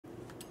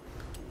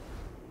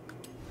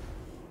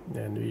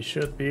And we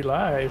should be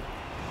live.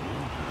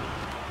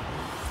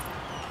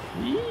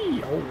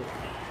 Eee, oh,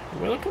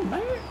 welcome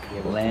back. It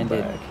Welcome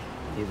landed. back.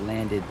 It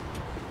landed.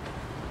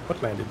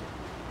 What landed?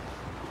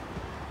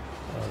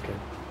 Okay.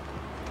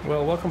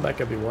 Well, welcome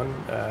back everyone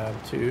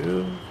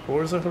to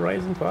Forza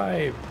Horizon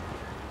 5,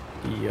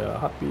 the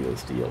Hot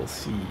Wheels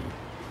DLC.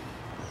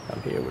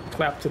 I'm here with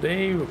Clap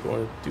today. We're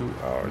going to do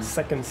our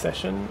second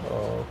session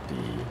of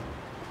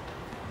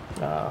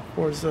the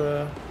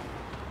Forza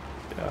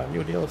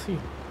new DLC.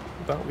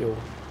 The Hot Wheel,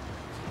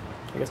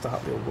 I guess the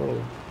Hot Wheel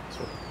World is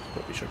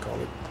what we should call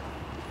it.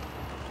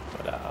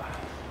 But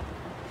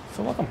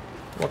so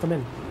welcome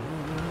in.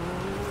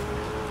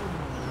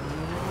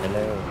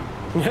 Hello.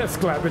 Yes,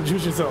 Clap,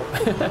 introduce yourself.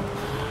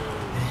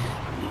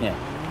 Yeah.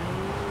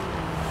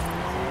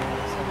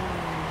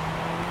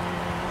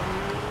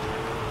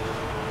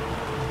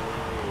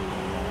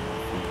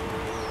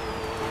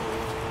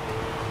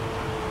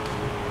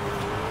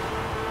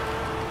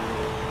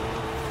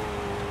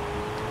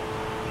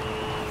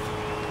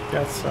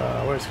 That's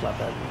where's Clap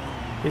at?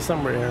 He's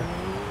somewhere here.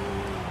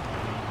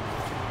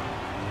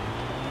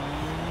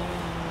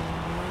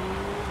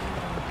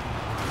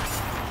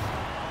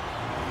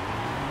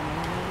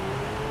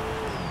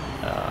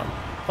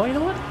 Oh, you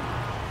know what?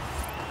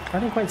 I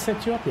didn't quite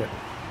set you up yet.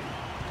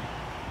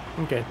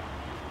 Okay,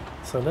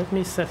 so let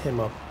me set him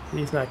up.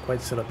 He's not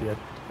quite set up yet.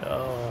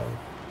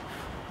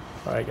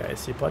 Alright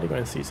guys, you're probably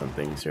going to see some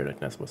things here that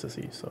you're not supposed to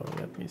see, so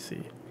let me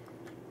see.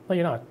 Well,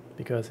 you're not,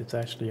 because it's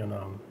actually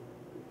on,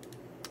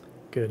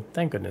 good,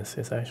 thank goodness,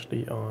 it's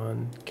actually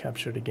on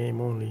capture the game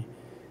only.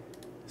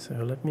 So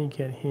let me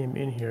get him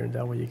in here,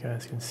 that way you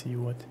guys can see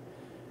what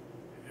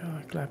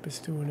Clap is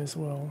doing as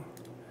well.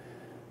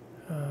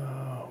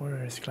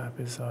 Where is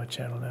Clap's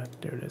channel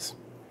at? There it is.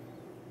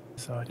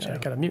 So I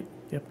gotta mute.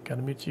 Yep,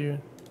 gotta mute you.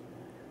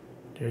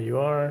 There you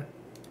are.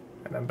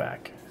 And I'm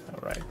back.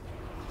 Alright.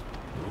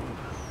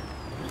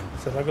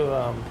 So if I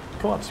go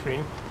co-op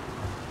screen,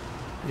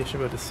 you should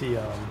be able to see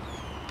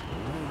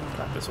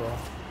Clap as well.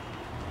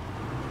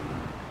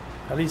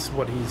 At least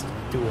what he's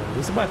doing.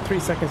 He's about 3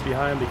 seconds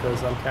behind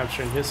because I'm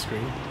capturing his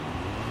screen.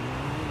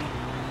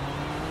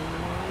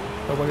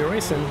 But when you're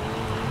racing,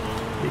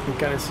 you can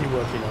kind of see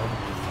what, you know,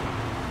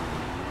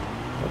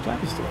 what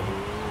Clap is doing,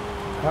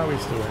 how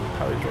he's doing,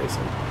 how he's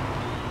racing.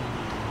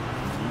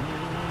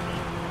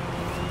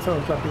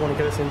 So, Clap, you want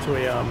to get us into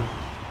a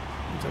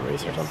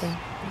race or something,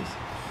 please?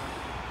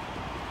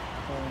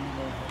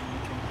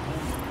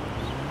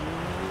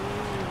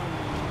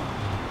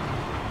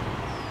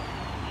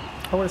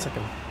 Oh, wait a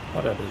second.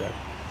 How did I do that?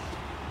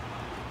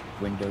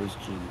 Windows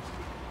G.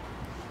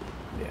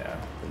 Yeah.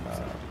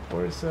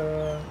 Where's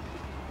I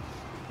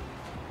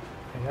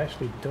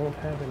actually don't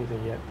have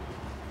anything yet.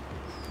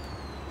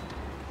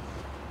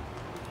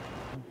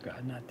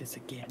 God, not this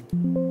again.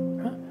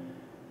 Huh?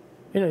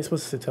 You know, you're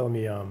supposed to tell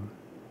me,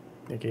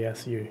 okay,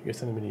 yes, you're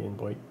sending me the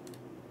invite.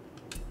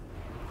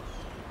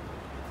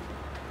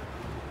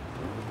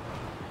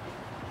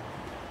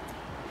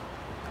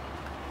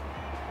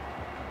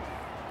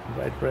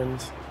 Invite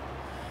friends.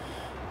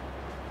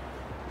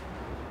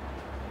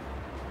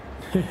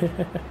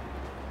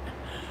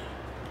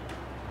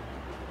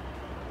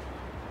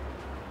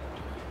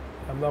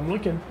 I'm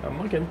looking.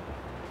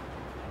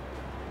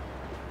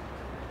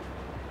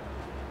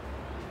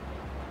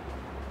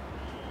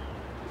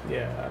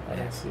 Yeah, I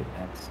don't see it.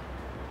 That's,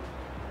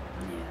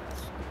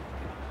 yes.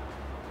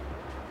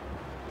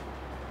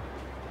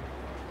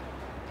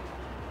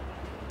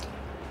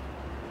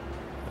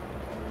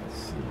 Let's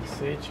see,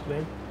 Sage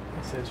Blink.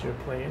 It says you're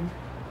playing.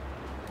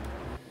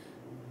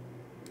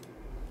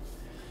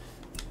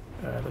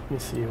 Let me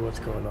see what's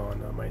going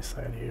on my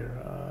side here.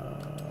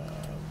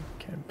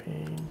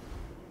 Campaign.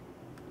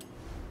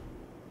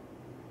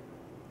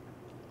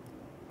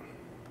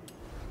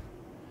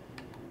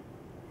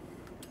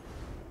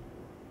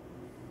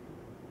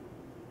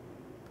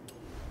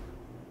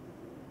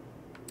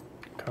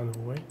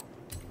 Convoy.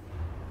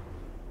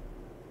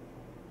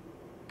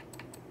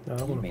 No,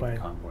 I want to find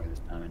convoy this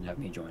time and have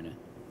me join it.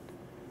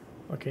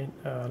 Okay,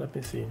 let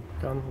me see.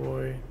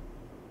 Convoy.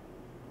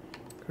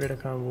 Create a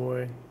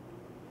convoy.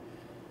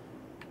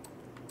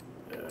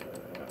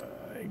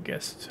 I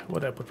guess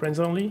what I put friends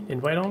only,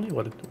 invite only.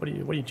 What are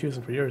you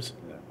choosing for yours?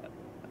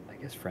 I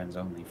guess friends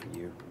only for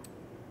you.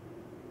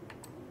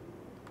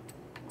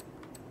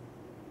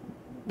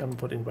 I'm gonna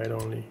put invite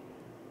only.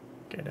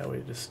 Okay, that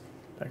way just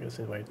I can just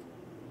invite.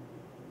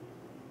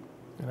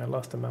 And I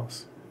lost the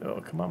mouse. Oh,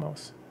 come on,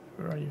 mouse.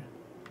 Where are you?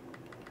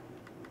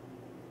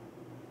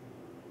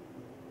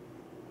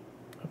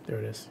 Oh, there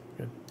it is.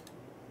 Good.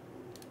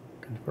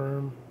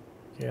 Confirm.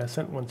 Okay, I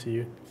sent one to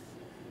you.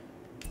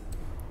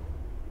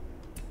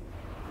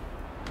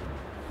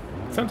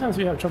 Sometimes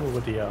we have trouble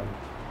with the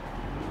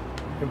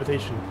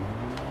invitation.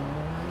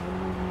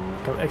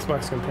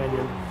 Xbox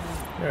companion.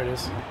 There it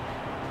is.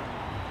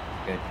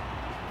 Good.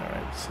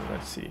 Alright, so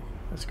let's see.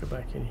 Let's go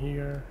back in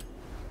here.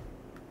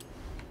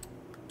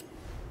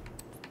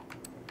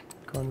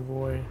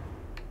 Convoy.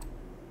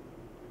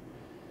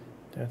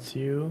 That's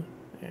you.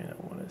 And I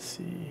want to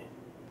see.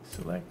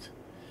 Select.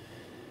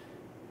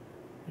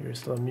 You're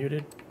still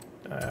muted.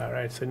 All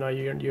right, so now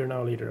you're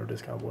now leader of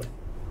this convoy.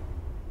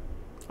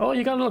 Oh,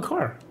 you got a little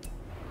car.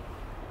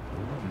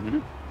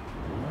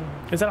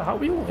 Mm-hmm. Is that a Hot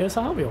Wheel? It's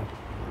a Hot Wheel.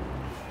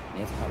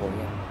 Yes, probably.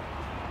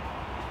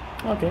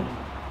 Yeah. Okay.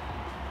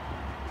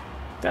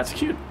 That's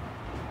cute.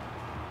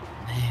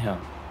 Yeah.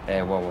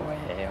 Hey, whoa,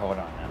 hey, hold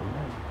on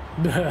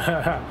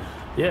now.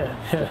 Yeah.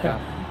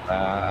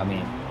 I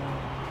mean,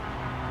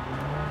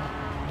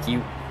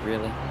 cute,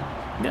 really?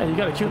 Yeah, you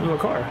got a cute little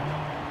car.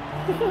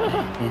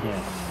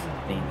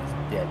 Thing is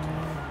dead.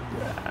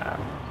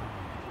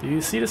 Do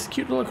you see this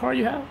cute little car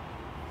you have?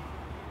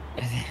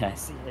 I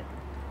see it.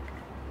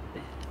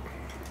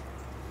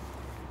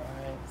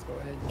 Alright, let's go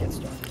ahead and get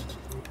started.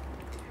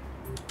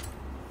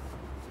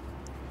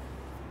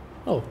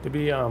 Oh, did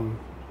we, oh,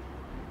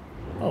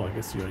 I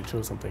guess you already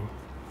chose something.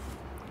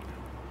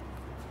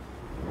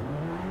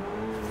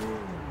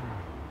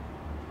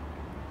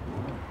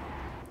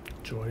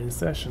 Join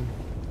session.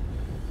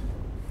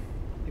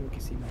 Maybe we can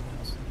see my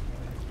mouse.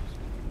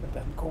 Put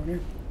that in the corner.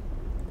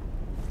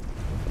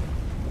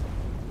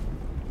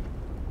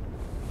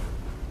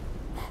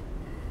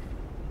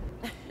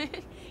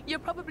 You're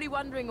probably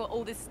wondering what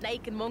all this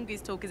snake and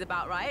mongoose talk is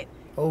about, right?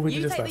 Oh, we did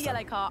You this take the last yellow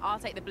time. car, I'll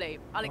take the blue.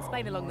 I'll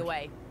explain along the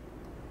way.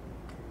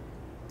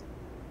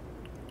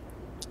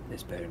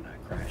 This better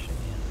not crash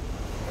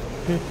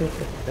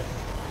again.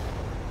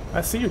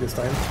 I see you this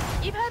time.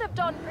 You've heard of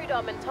Don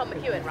Prudhomme and Tom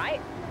McEwen,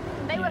 right?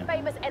 They were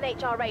famous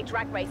NHRA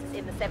drag racers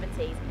in the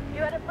 70s who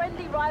had a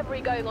friendly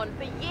rivalry going on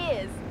for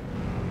years.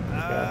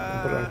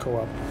 Yeah, put it on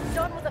co-op.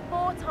 Don was a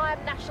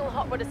 4-time National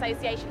Hot Rod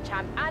Association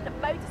champ and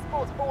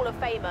Motorsports Hall of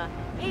Famer.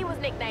 He was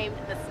nicknamed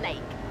the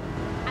Snake.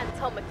 And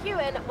Tom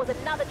McEwen was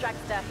another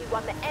dragster who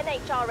won the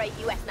NHRA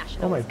US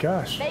Nationals. Oh my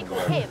gosh. They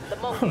called him the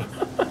Mongoose.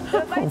 They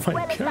were both Oh my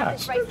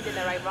well-established gosh. racers in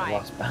their own right.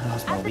 Lost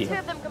As the mobile. two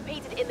of them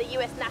competed in the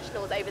US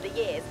Nationals over the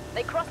years,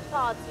 they crossed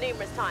paths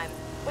numerous times,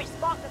 which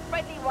sparked a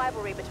friendly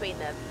rivalry between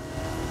them.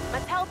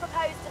 Mattel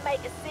proposed to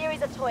make a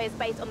series of toys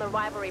based on the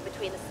rivalry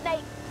between the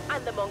Snake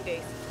and the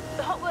Mongoose.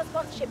 The Hot Wheels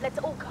sponsorship led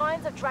to all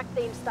kinds of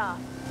drag-themed stuff.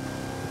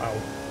 Wow.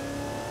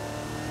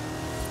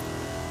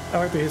 I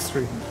like the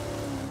history.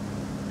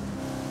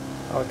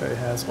 I like that it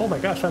has. Oh my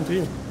gosh, I'm to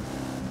you.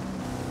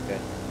 Okay.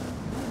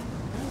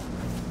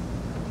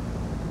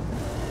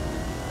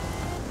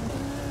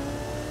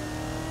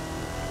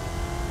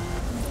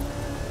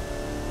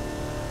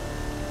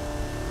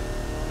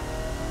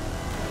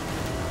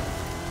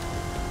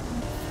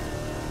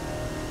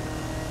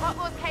 Hot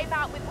Wheels came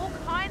out with all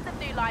kinds of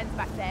new lines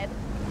back then.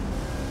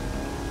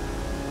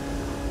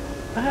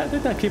 I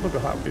did not keep up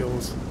with Hot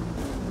Wheels.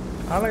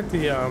 I like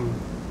the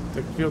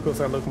vehicles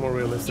that look more You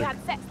realistic. had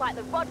sets like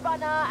the Rod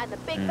Runner and the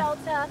Big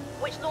Belter,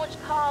 which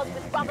launched cars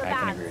with rubber I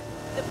can bands. agree.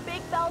 The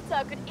Big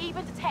Belter could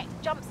even detect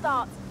jump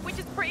starts, which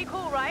is pretty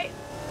cool, right?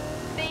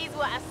 These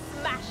were a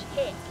smash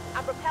hit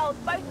and propelled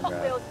both Hot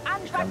Yeah. Wheels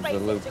and Here drag comes the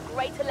racing loop. to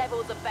greater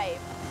levels of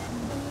fame.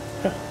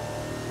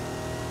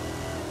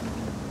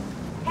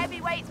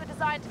 Heavyweights were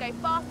designed to go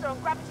faster on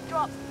gravity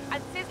drops,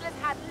 and Sizzlers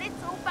had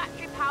little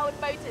battery-powered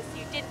motors so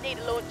you didn't need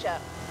a launcher.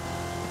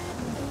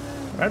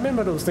 I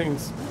remember those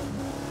things.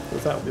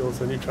 Those Hot Wheels,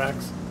 the new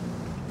tracks.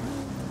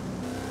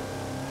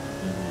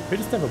 We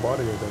just never bought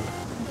any of them.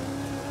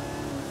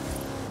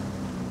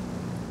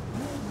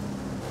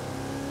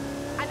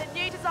 And a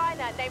new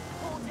designer named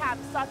Paul Tam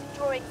started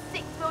drawing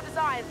 6-wheel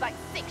designs like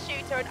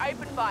 6-shooter and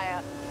open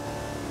fire.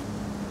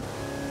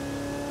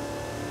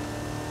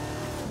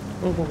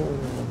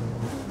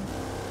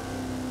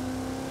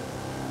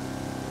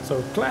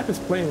 So Clap is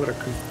playing with a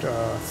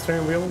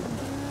steering wheel,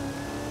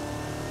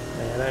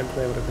 and I'm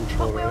playing with a Hot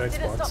controller, Wheels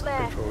didn't Xbox stop there.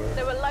 controller.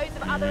 There were loads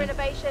of other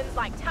innovations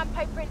like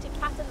tampo printed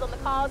patterns on the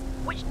cars,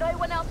 which no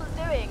one else was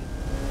doing.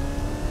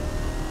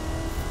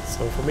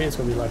 So for me, it's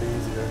gonna be a lot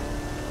easier.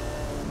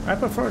 I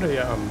prefer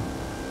the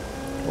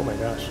oh my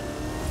gosh,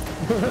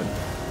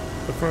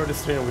 prefer the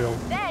steering wheel.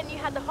 Then you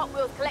had the Hot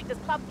Wheels Collector's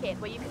Club Kit,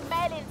 where you could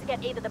mail in to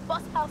get either the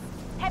Boss House,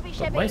 Heavy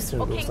Chevy, my or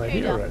steering King wheel's like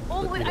here, Cougar, right?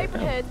 all With with me right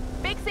open now. hoods,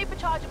 big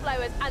supercharger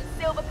blowers, and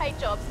silver paint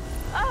jobs.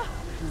 Oh,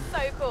 so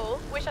cool.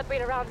 Wish I'd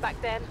been around back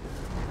then.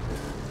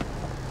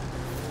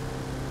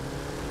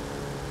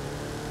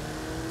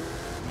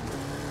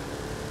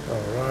 All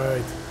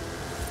right.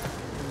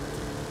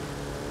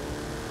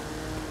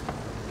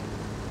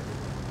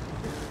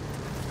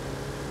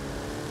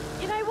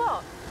 You know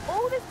what?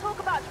 All this talk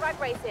about drag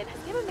racing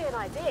has given me an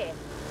idea.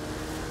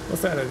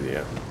 What's that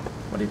idea?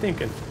 What are you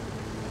thinking?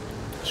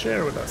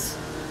 Share with us.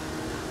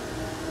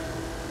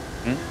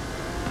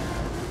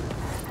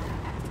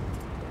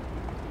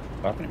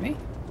 Talking to me?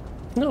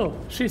 No,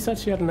 she said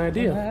she had an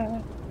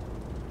idea.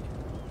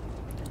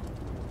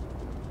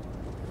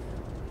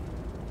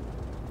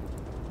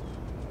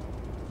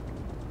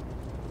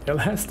 Yeah,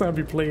 last time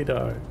we played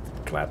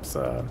Clap's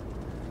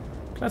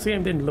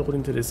game didn't load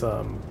into this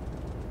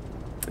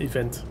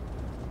event,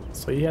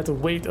 so you had to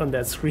wait on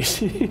that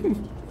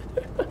screen.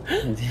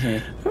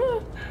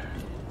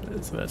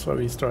 So that's why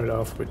we started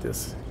off with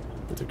this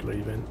particular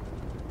event.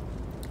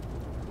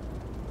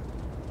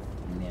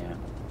 Yeah.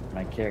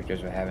 My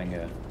characters were having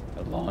a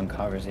a long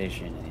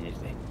conversation, and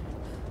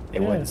they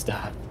wouldn't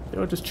stop. They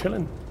were just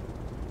chilling.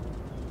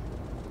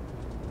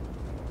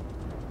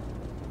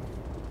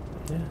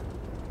 Yeah.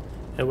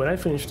 And when I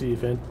finished the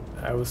event,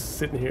 I was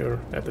sitting here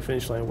at the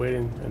finish line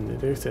waiting, and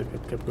they said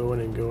it kept going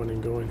and going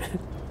and going.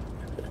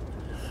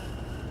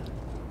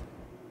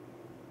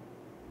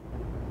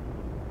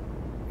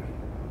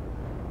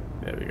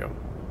 There we go.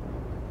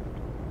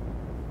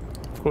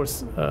 Of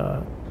course,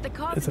 The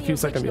cars it's a in few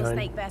the seconds original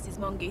behind. Snake vs.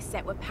 Mongoose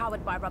set were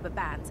powered by rubber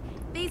bands.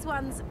 These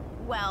ones,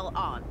 well,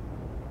 aren't.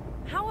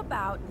 How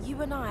about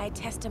you and I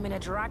test them in a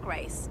drag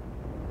race?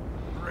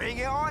 Bring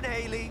it on,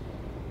 Haley.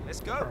 Let's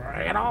go.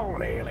 Bring it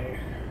on, Haley.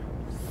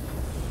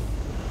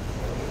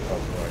 Oh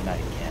Lord, not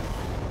again.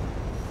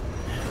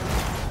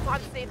 Time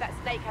to see if that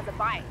snake has a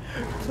bite.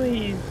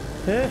 Please.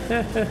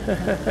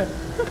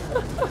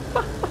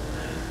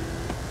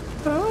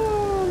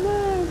 Oh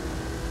man.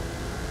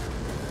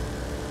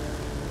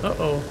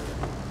 Uh-oh.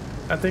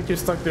 I think you're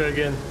stuck there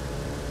again.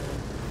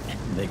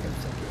 They got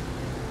stuck.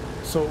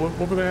 So what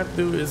we're gonna have to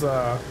do is we're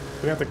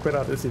gonna have to quit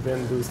out this event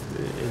and do this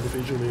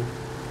individually.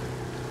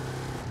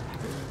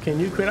 Can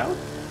you quit out?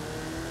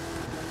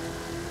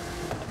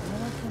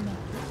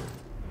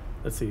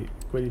 Let's see.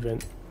 Quit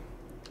event.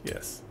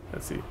 Yes.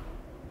 Let's see.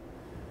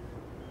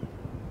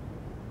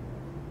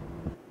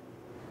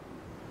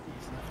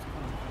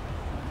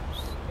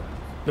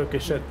 Look,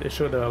 it showed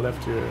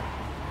left your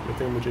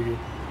thingamajiggy.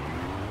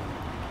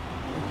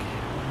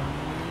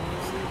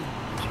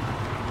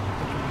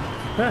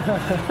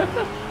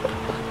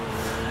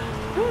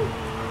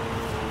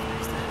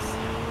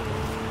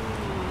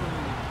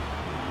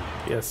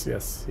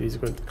 Yes.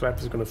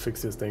 Clapper's gonna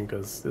fix this thing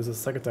because this is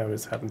the second time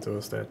it's happened to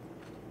us that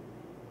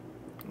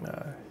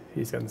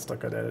he's gotten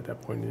stuck at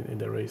that point in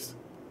the race.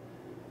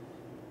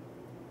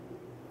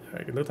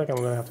 Alright, it looks like I'm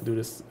gonna have to do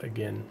this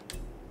again.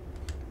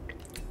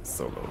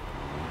 Solo.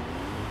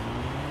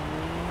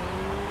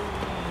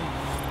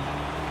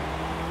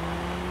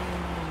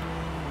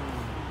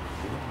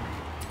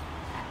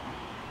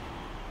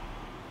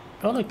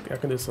 Oh look, I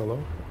can do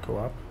solo,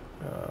 co-op.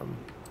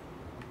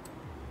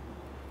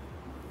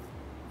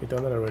 We've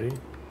done that already.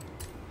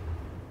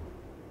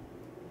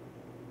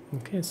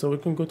 Okay, so we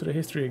can go to the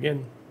history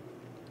again.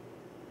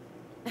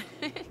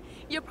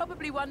 You're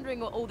probably wondering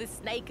what all this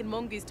snake and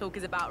mongoose talk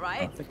is about,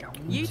 right? I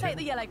You take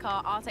the yellow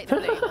car, I'll take the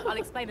blue. I'll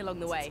explain along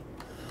the way.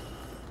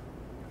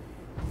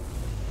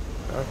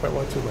 I quite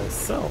want to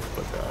myself,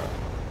 but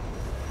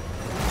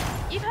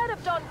You've heard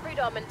of Don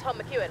Prudhomme and Tom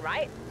McEwen,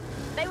 right?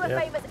 They were Yep.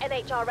 famous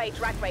NHRA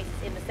drag races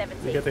in the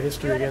 70s. You get the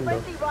history who had again, a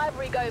though. friendly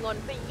rivalry going on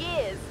for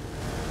years.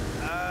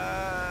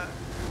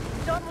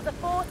 Don was a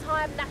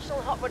 4-time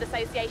National Hot Rod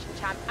Association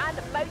champ and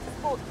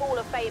Motorsports Hall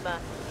of Famer.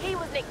 He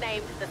was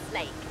nicknamed the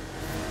Snake.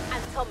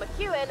 And Tom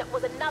McEwen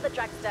was another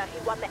dragster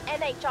who won the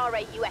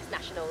NHRA US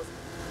Nationals.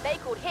 They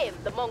called him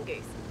the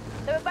Mongoose.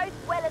 They were both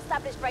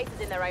well-established racers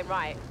in their own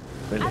right.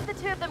 Really? As the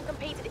two of them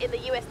competed in the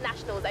US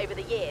Nationals over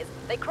the years,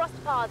 they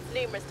crossed paths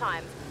numerous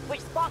times, which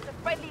sparked a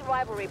friendly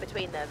rivalry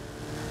between them.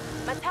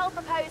 Mattel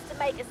proposed to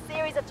make a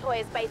series of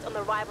toys based on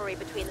the rivalry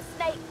between the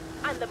Snake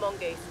and the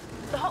Mongoose.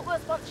 The Hot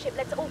Wheels sponsorship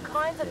led to all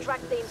kinds of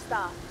drag-themed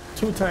stuff.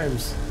 2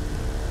 times.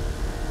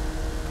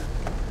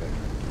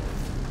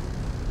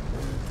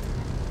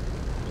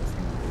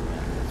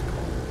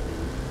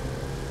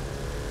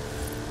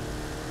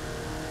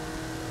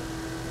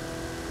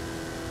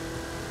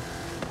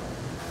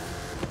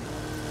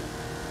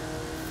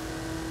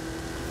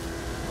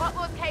 Hot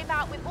Wheels came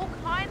out with all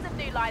kinds of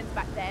new lines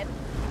back then.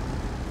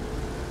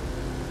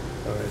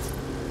 Alright.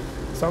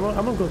 So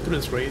I'm gonna go through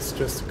this race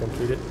just to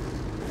complete it.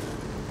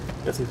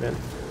 This event.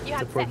 You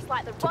had sets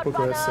like the to Rod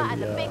progress Runner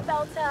and and the Big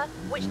Belter,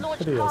 which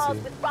launched the DLC. cars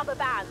with rubber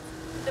bands.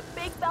 The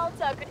Big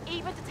Belter could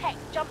even detect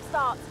jump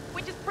starts,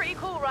 which is pretty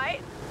cool,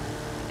 right?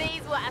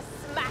 These were a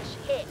smash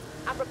hit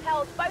and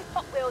propelled both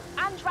Hot Wheels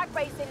and drag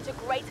racing to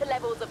greater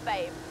levels of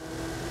fame.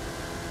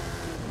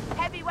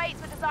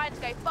 Heavyweights were designed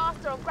to go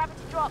faster on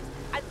gravity drops,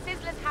 and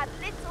Sizzlers had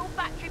little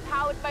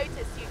battery-powered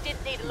motors, so you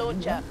didn't need a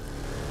launcher.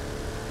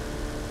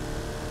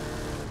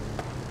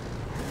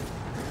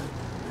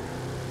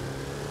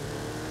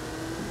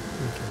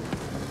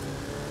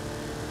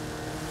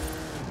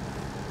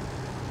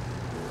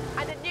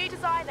 And a new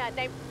designer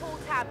named Paul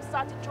Tam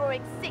started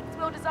drawing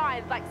 6-wheel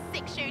designs like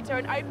 6-shooter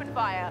and open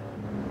fire.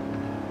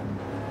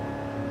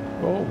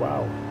 Oh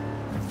wow.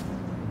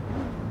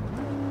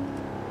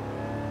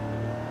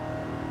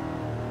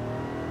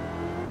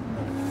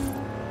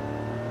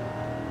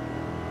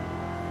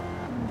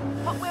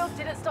 Hot Wheels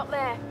didn't stop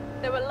there.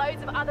 There were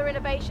loads of other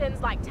innovations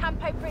like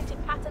Tampo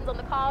printed patterns on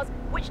the cars,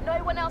 which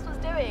no one else was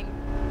doing.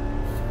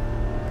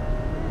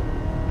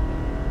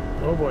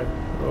 Oh boy.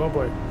 Oh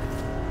boy.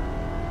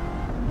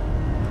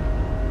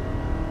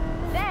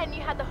 Then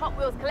you had the Hot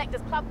Wheels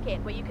Collector's Club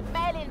Kit, where you could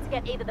mail in to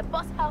get either the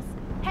Boss House,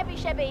 Heavy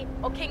Chevy,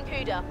 or King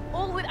Cuda,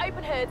 all with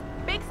open hoods,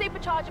 big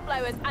supercharger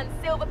blowers, and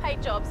silver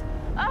paint jobs.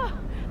 Oh,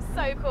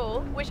 so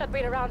cool. Wish I'd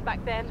been around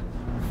back then.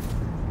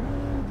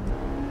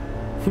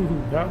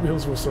 Hot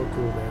Wheels were so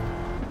cool, man.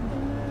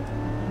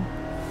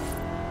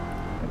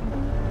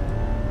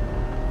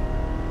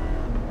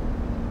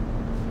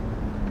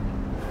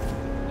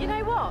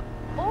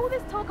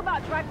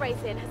 drag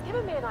racing has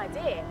given me an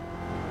idea.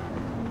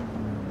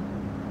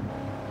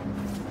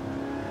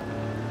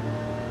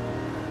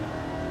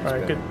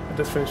 Alright, good. I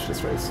just finished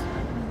this race.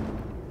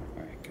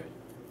 Alright, good.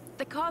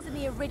 The cars in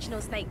the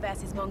original Snake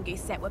vs. Mongoose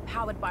set were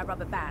powered by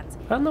rubber bands.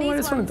 I don't know why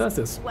These this one ones, does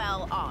this.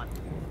 well, aren't.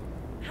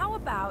 How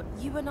about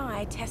you and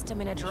I test them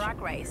in a drag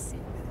race?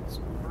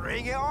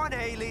 Bring it on,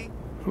 Haley.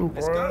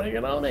 Let's go. Bring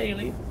it on,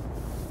 Haley.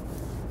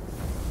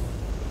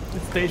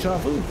 It's deja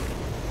vu.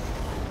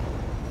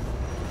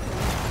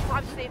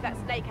 Time to see if that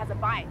snake has a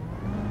bite.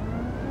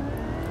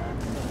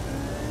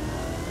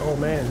 Oh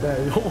man, that,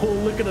 oh,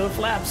 look at the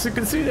flaps. You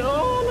can see,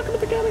 oh, look at the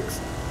mechanics.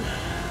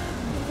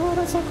 Oh,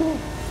 that's so cool.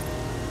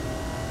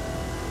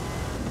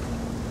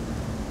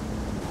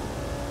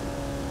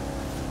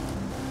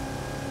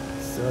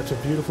 Such a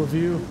beautiful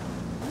view.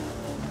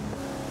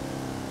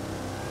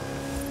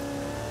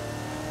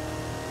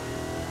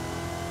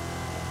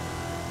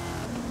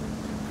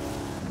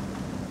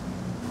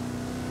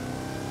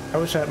 I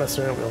wish I had my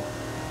steering wheel.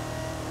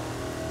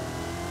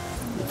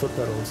 The foot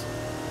pedals.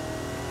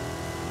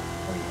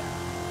 Oh yeah.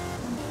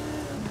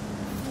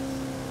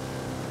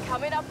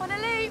 Coming up on a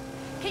loop.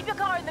 Keep your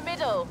car in the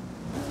middle.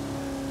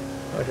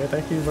 Okay,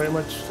 thank you very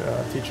much,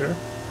 teacher.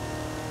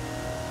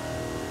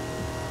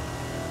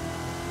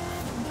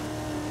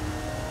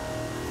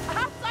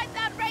 Upside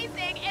down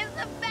racing is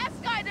the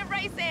best kind of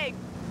racing.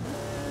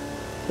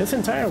 This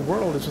entire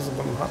world is just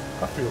on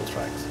Hot Wheels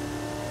tracks.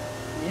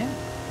 Yeah.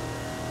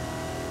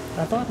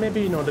 I thought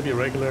maybe, you know, there'd be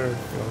regular, you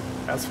know,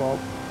 asphalt.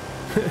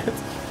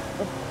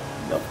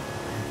 Nope.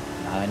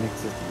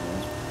 Non-existent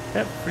ones.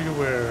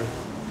 Everywhere.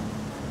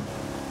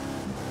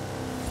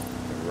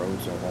 The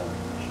roads are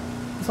orange.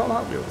 It's all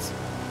Hot Wheels.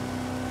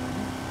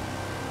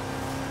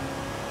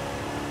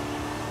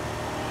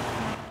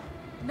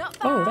 Not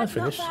bad, Oh, that's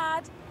finished. not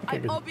bad. Okay, I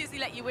good. obviously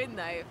let you win,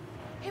 though.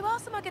 Who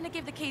else am I going to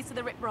give the keys to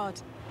the rip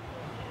rod?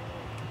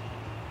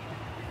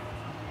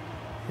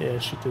 Yeah,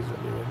 she did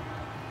let me win.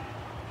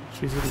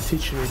 She's really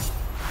teaching me.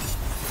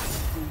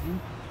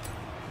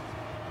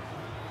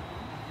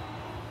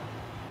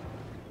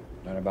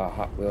 Learn about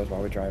Hot Wheels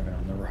while we're driving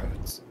on the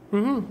roads.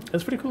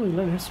 It's pretty cool. You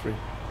learn history.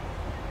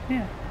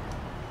 Yeah.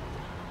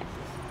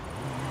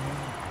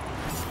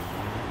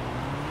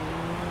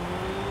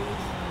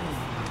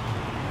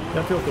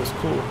 That vehicle is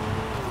cool.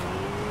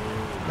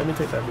 Let me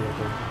take that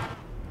vehicle.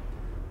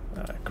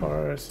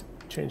 Cars,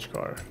 change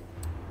car.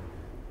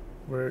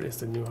 Where is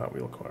the new Hot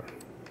Wheel car?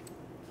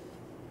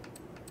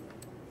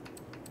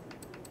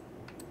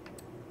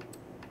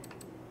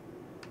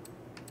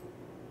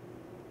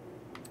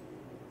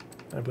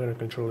 I'm going to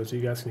control it so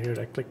you guys can hear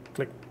that click,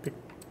 click, click.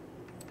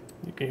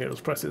 You can hear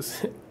those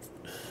presses.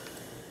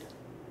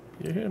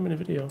 You hear them in the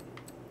video.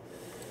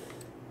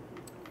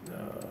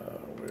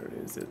 Where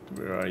is it?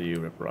 Where are you,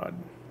 Rip Rod?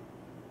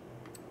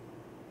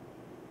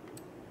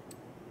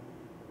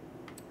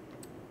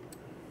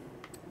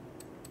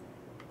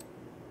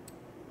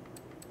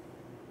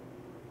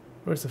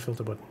 Where's the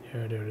filter button?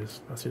 Yeah, there it is.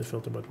 I see the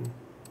filter button.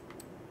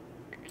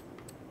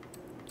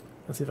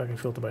 Let's see if I can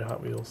filter by Hot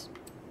Wheels.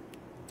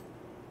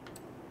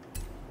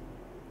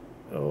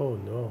 Oh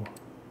no.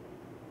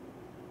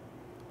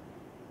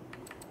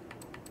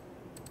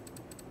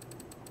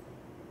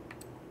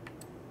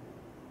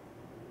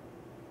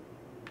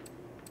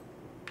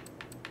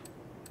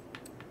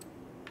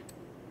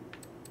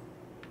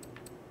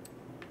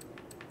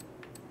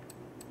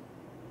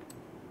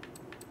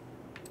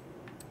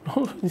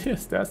 Oh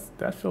yes,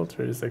 that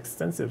filter is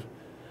extensive.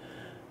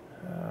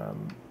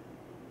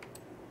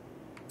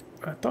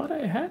 I thought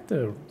I had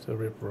the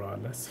rip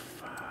rod. Let's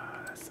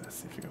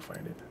see if we can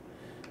find it.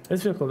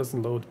 This vehicle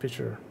doesn't load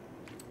picture.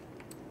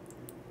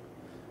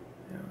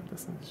 Yeah, it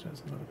doesn't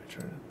just load a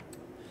picture.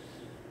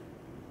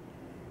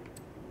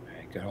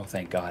 Alright, good. Oh,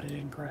 thank God it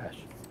didn't crash.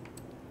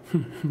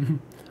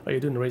 Are you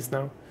doing the race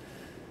now?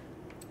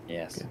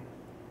 Yes. Okay.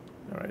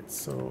 All right,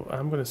 so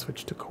I'm gonna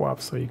switch to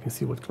co-op so you can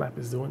see what Clap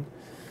is doing.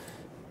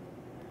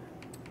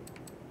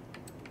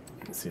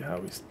 Let's see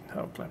how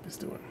Clap is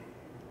doing.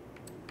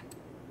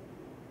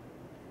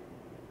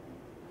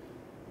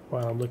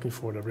 While I'm looking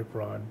for the rip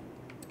rod.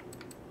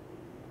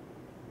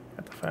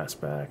 Got the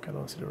fastback. I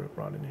don't see the rip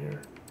rod in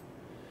here.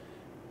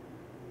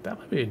 That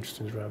might be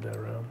interesting to drive that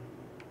around.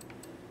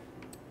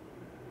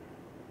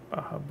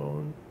 Baja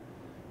Bone.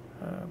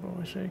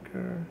 Bone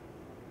Shaker.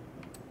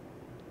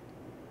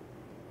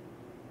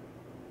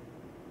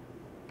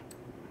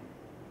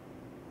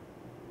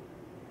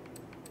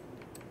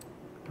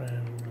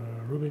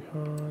 Wrangler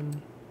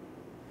Rubicon.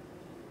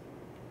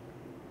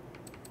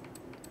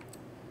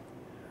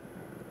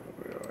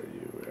 Where are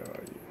you? Where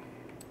are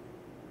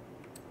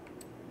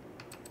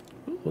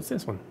you? Ooh, what's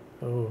this one?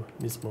 Oh,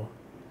 Nismo.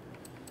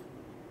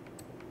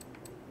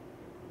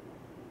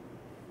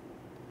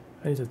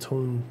 I need to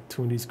tune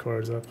these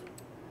cars up.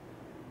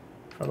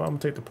 I'm gonna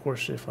take the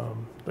Porsche if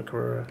the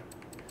Carrera.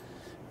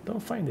 Don't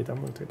find it, I'm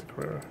gonna take the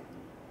Carrera.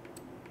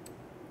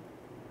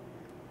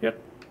 Yep.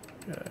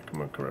 Yeah,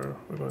 come on Carrera,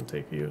 we're gonna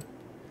take you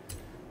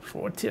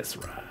for a test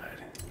ride.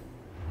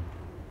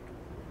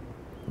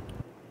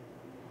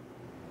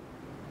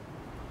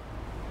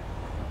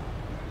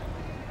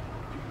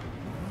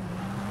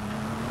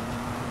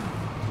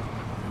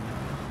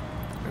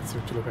 see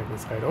what you look like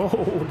inside.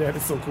 Oh, that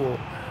is so cool.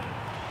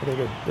 Okay,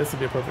 good. This would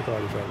be a perfect car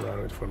to drive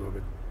around with for a little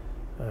bit.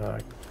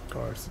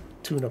 Cars.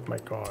 Tune up my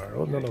car.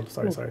 Oh, no,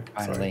 sorry.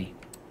 Finally.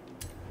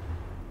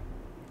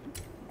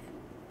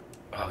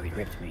 Oh, they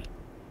ripped me.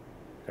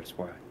 Could have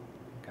swore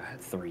I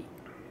had 3.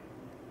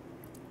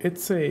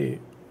 It's a...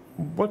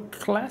 What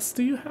class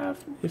do you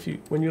have? If you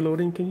when you're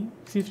loading, can you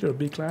see if you're a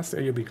B class?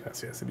 You're B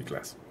class, yes, a B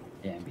class.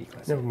 Yeah, B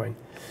class. Never mind.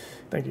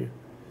 Thank you.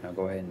 Now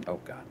go ahead and... Oh,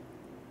 God.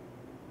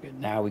 Good.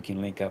 Now we can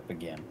link up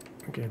again.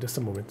 Okay, just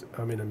a moment.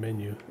 I'm in a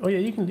menu. Oh, yeah,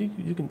 you can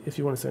if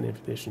you want to send an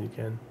invitation, you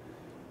can.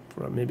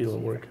 Maybe it'll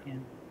work. We're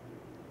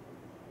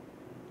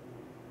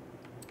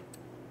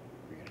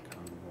gonna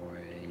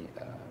convoy,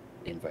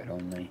 invite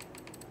only.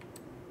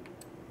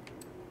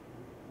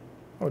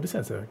 Oh, this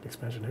has an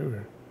expansion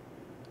here.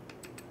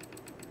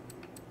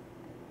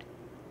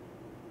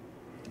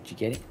 Did you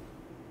get it?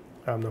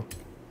 No.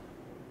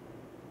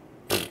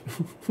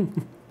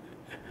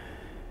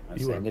 I'll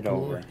send it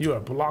over. You are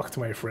blocked,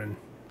 my friend.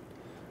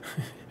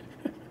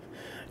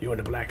 You're on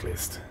the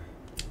blacklist.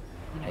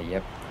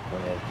 Yep. Go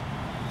ahead.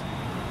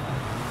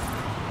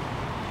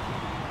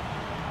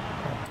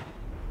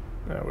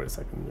 Wait a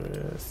second.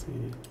 Let's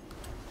see.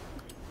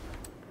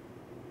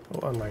 Oh,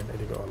 online. I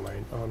need to go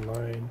online.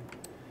 Online.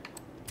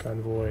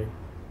 Convoy.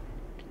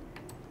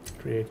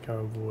 Create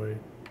convoy.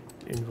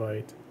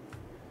 Invite.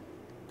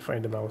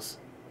 Find the mouse.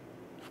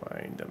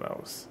 Find the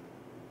mouse.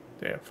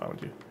 There,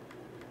 found you.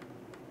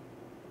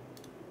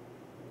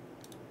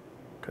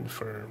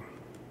 Confirm.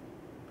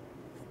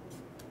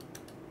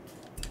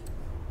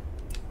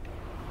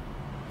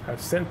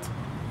 I've sent.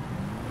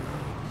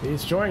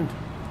 He's joined.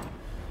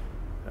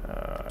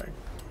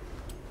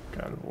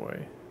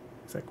 Convoy.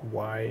 It's like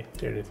Y.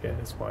 There it is. Yeah,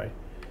 it's Y.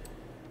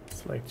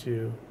 Select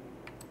you.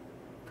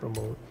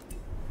 Promote.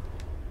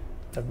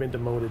 I've been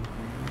demoted.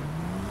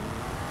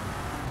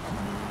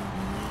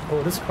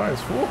 Oh, this car is.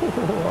 Whoa! I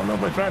don't know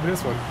if I drive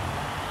this one.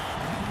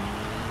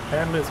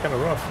 Handling is kind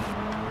of rough.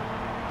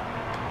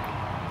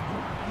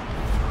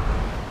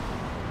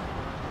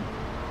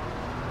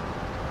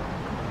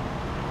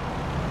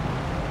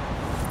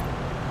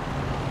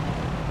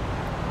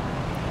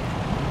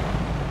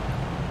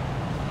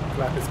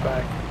 Lap is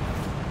back.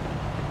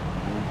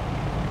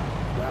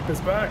 Lap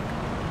is back.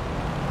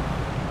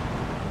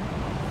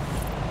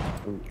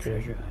 Ooh,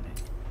 treasure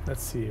hunting.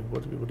 Let's see.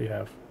 What do you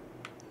have?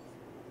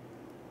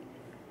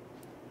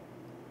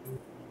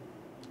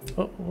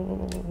 Oh.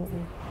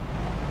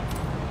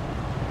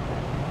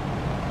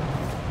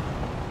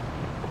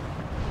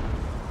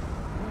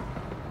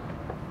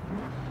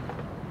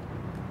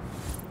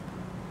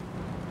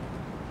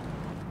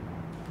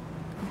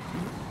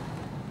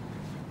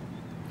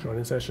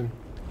 Joining session.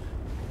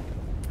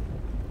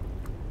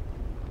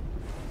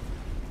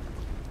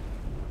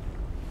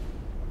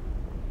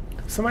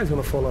 Somebody's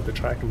gonna fall off the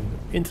track and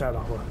into that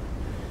lava.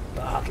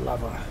 The hot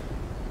lava.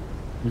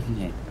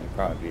 Yeah,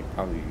 probably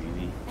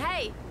me.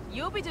 Hey,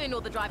 you'll be doing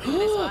all the driving for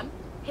this one.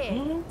 Here,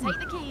 take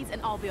the keys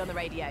and I'll be on the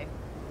radio.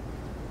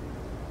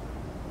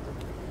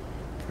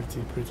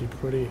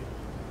 Pretty.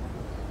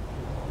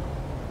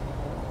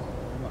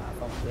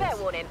 Fair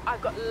warning,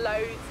 I've got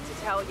loads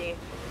to tell you,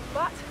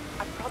 but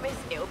I promise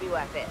it'll be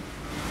worth it.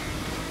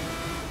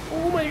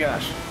 Oh my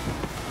gosh.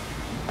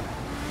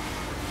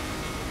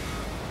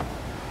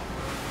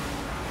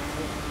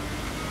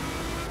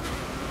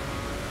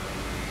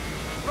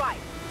 Right,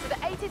 so the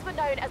 80s were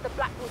known as the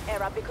Blackwall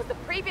era because the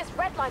previous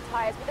red line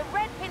tyres with a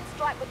red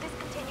pinstripe were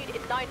discontinued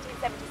in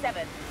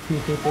 1977.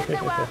 Then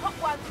there were hot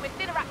ones with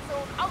thinner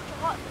axles, ultra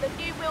hots with a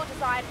new wheel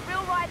design,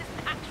 real riders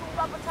and actual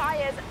rubber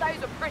tyres. Those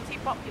were pretty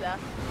popular.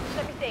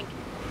 Let me think.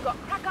 You've got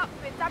crack-ups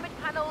with damaged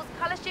panels,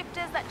 colour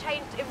shifters that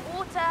changed in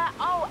water.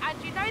 Oh, and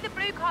you know the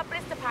blue car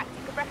blister packs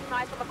you can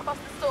recognise from across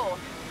the store?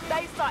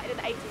 Those started in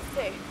the 80s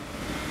too.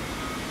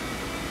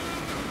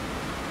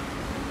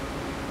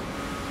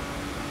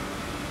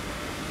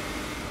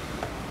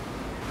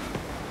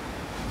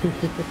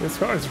 This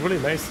car is really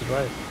nice to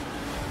drive.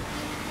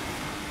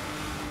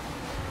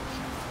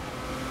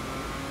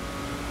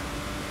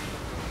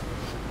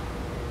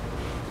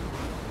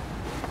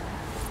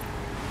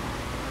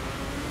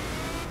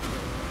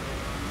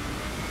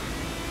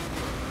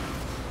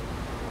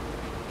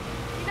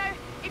 You know,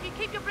 if you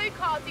keep your blue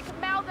cards, you can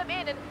mail them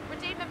in and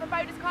redeem them for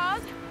bonus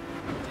cars.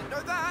 Didn't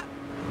know that.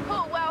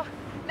 Cool, well,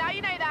 now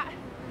you know that.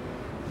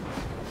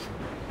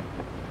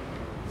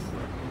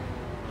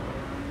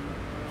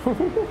 You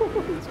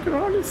can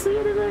hardly see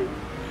anything.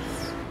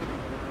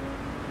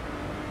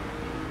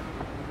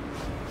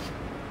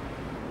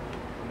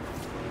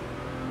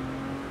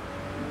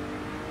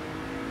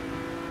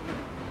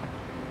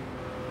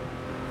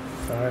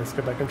 Alright, let's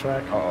get back on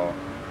track. Uh-oh.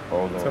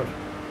 Oh, Lord. So,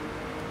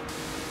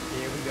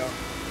 Here we go.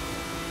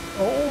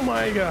 oh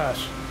my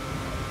gosh.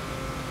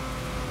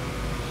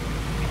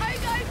 Go,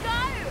 go, go!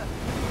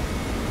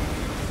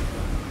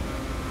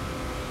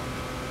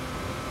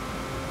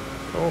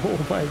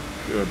 Oh my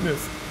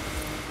goodness.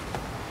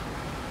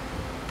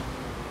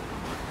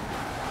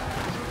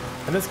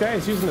 And this guy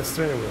is using a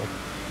steering wheel.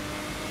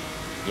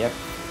 Yep.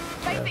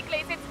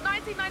 Basically, since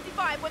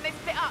 1995, time when they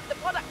split up the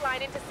product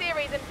line into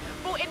series and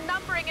brought in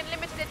numbering and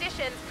limited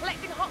editions,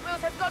 collecting Hot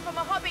Wheels has gone from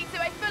a hobby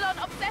to a full-on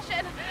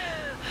obsession.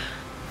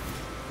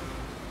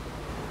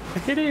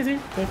 Take it easy.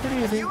 Take it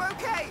Are easy. you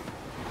okay?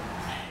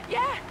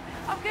 Yeah,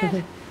 I'm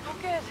good. I'm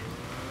good.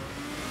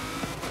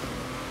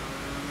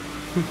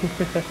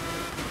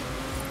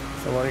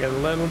 Someone got a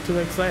little too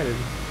excited.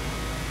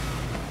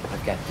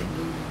 I've got the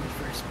new Need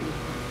for Speed.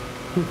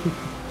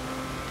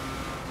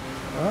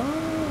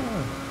 Oh.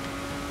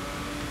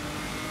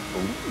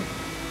 Ooh.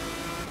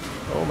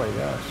 Oh my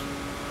gosh.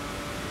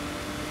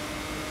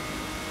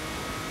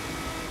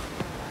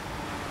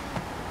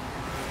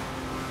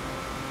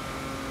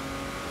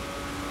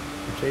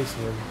 You're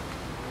chasing him.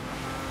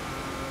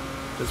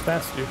 Just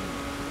past you.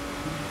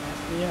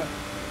 Pass me up.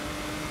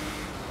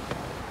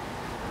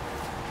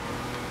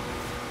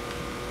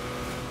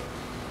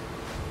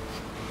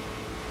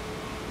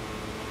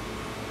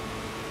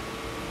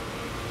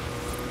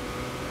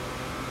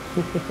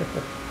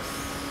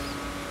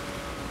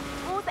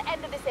 Towards the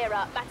end of this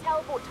era,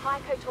 Mattel bought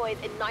Tyco Toys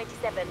in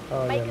 '97,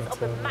 Oh, yeah, makers of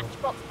the Mattel.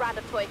 Matchbox brand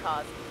of toy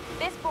cars.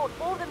 This brought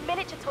all the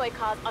miniature toy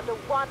cars under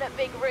one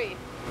big roof.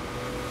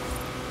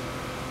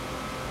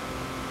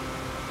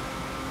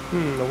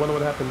 I wonder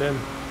what happened then.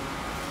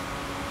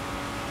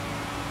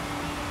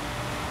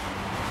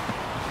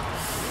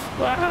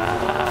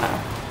 Ah!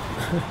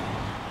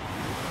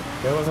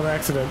 That was an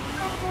accident.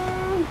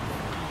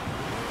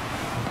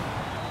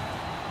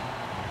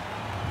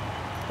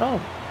 Oh,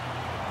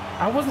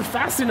 I wasn't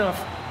fast enough.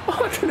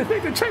 Oh, I couldn't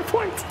make the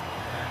checkpoint.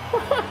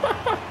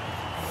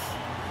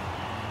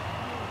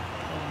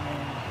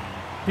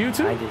 You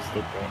too? I just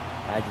hit that.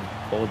 I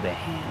just pulled the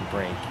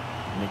handbrake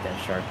to make that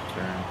sharp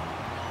turn.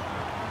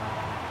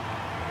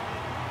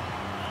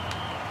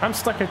 I'm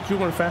stuck at you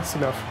weren't fast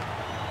enough.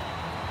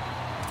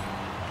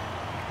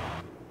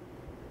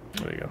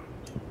 There you go.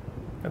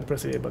 And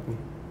press the A button.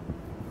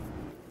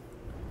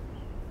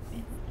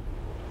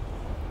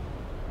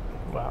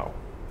 Wow.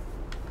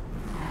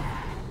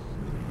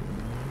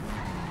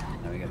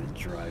 Now we gotta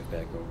drive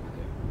back over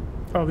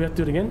there. Oh, we have to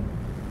do it again?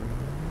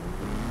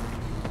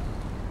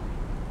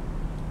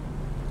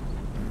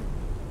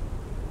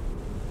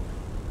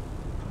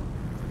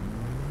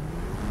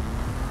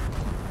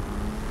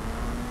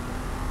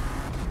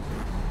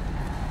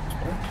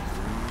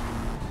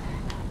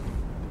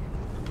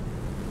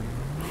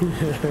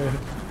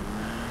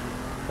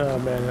 Oh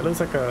man, it looks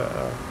like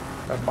a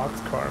box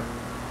car.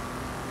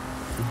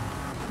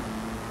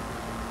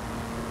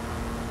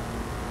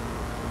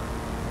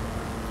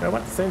 Yeah,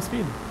 what? Same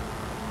speed.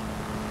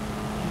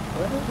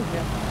 What is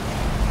it?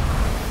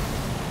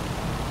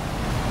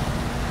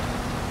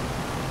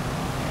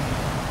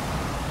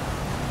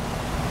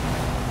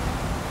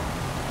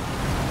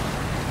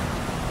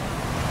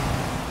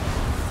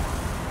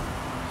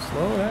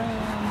 Slow down.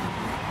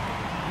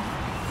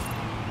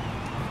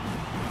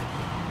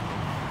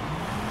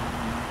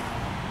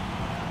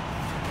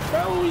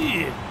 Oh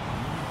yeah!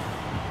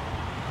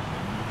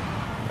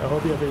 I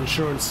hope you have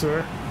insurance,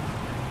 sir.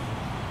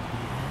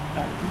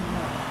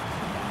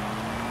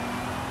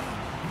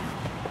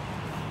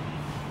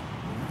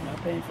 I'm not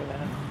paying for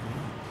that.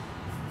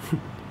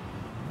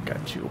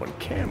 Got you on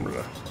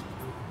camera.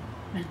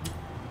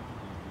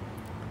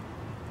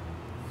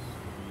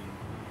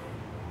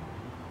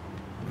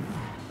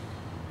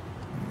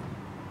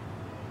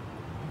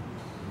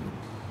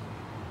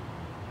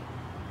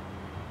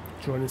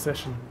 Join the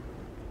session.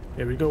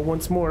 Here we go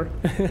once more.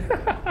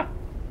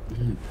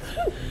 Again.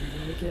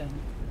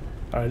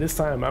 Alright, this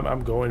time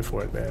I'm going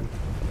for it, man.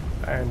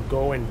 I am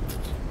going.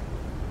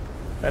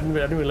 I didn't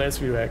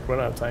realize we run out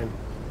of time.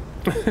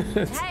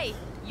 Hey,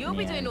 you'll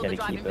be Yeah, doing all gotta the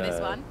driving keep, for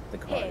this one. the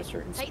car at a Here,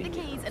 certain take the speed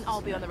keys or and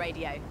I'll be else, on the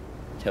radio.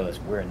 Tell us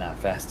we're not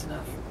fast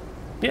enough.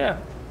 Yeah.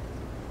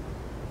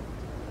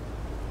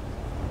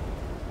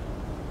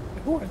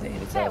 Who are they to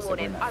tell Fair us that we're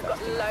warning, not I've got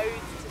fast enough?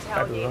 loads to I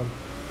tell don't you. know.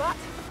 But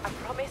I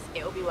promise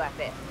it'll be worth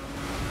it.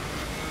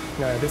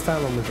 Yeah, this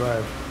time I'm gonna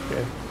drive.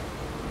 Okay.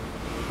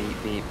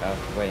 Beep beep out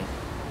the way.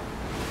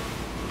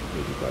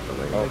 Maybe by the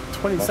way. Oh, Like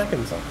 20 lost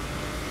seconds. myself.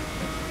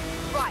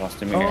 Right.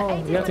 Lost him Oh,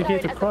 again. you have to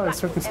keep the Known as car at a Black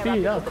certain Hawk era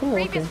speed. Oh, because cool, the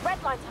okay. previous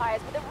red line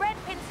tires with a red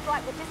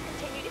pinstripe were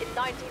discontinued in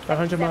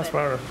 1977. 100 miles per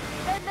hour.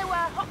 Then there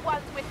were hot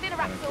ones with thinner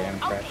axles, Okay, I'm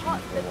ultra crashing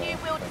hot, into the the new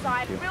wall. wheel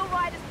design, Thank you. real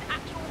riders with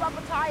actual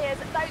rubber tires.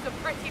 Those are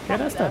pretty popular. Yeah,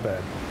 that's not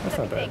bad. That's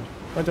not bad.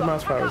 100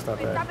 miles per hour is not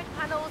With bad. damaged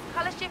panels,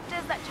 colour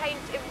shifters that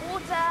changed in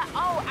water.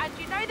 Oh, and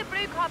you know the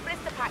blue car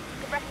blister pack you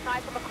can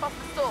recognise from across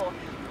the store.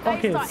 Those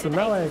Okay, started so in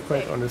now I 82.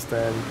 quite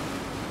understand.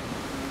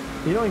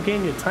 You don't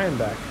gain your time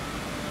back.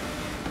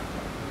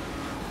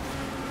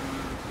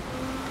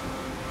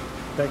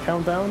 That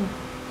countdown?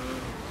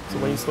 So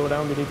when you slow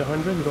down beneath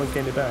 100, you don't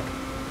gain it back.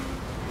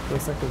 20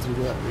 seconds you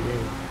do not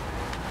regain.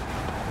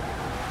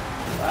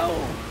 Oh!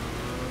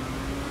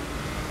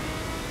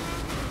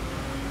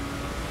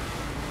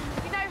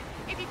 You know,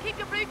 if you keep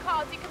your blue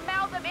cards, you can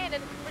mail them in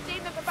and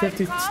redeem them for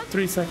bonus cards.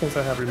 53 seconds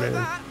I have Know remaining.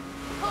 that?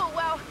 Cool,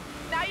 well,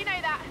 now you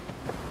know that.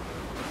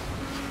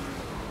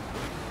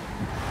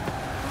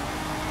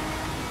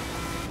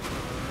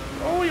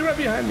 Oh, you're right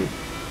behind me.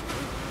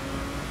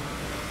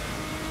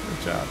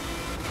 job.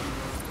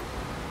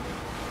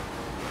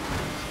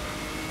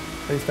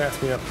 Please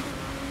pass me up.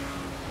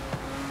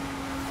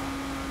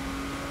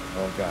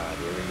 Oh god,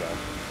 here we go.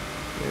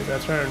 Here's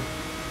that turn.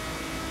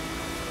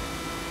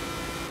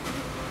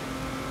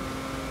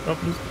 Oh,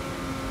 please.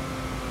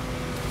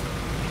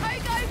 Go,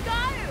 go,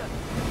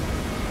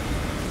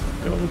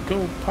 go! Go, go,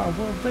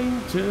 Power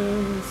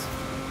Rangers!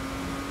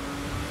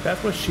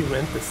 That's what she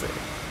meant to say.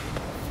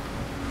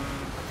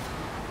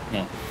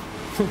 Yeah.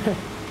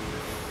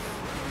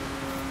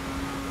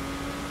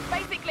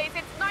 Basically,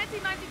 since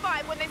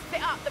 1995, when they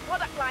split up the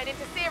product line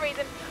into series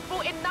and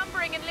brought in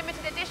numbering and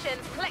limited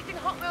editions, collecting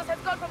Hot Wheels has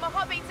gone from a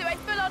hobby to a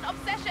full-on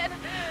obsession.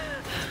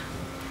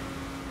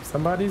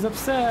 Somebody's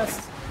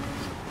obsessed.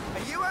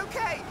 Are you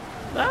okay?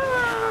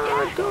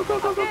 Ah! Yeah, Go, go,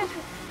 go, all go, good, go.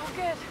 all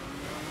good.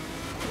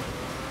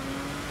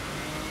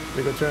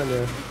 We go turn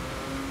there.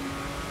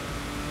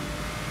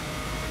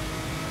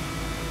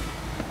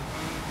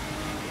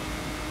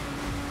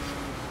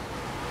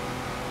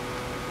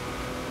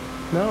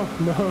 No,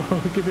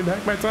 no, give me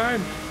back my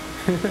time.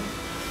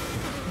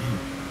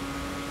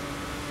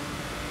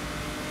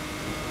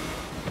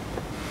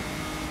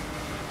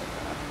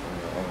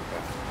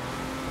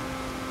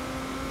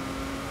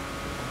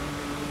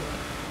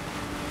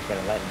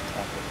 Gotta let him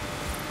tap it.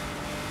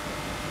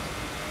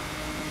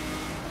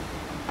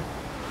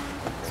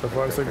 So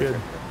far, so good.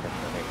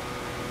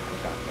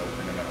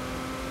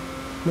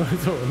 No, No, no,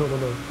 no, no.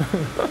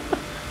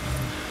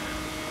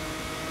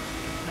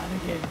 Not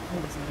again,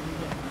 please, not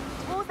again.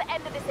 Towards the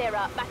end of this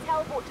era,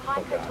 Mattel bought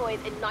Tyco Toys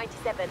in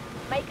 '97,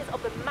 makers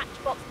of the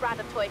Matchbox brand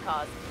of toy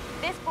cars.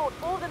 This brought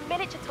all the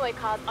miniature toy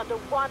cars under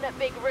one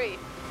big roof.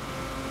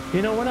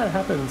 You know, when that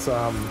happens, you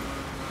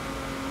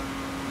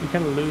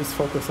kind of lose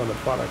focus on the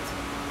product.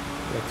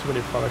 Like too many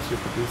products you're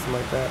producing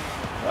like that.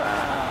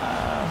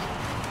 Ah!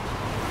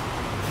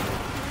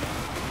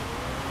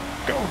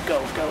 Go,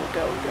 go, go,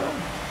 go, go.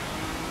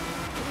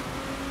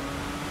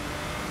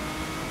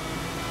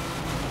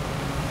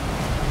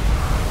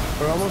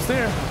 We're almost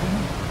there.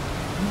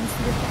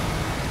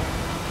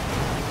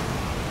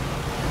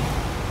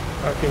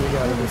 Okay, we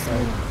got it this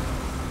time.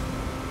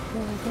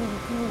 Go, go,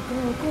 go,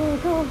 go, go,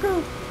 go, go.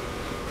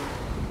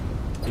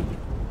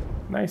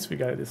 Nice, we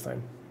got it this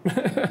time.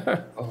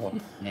 Oh,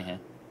 yeah.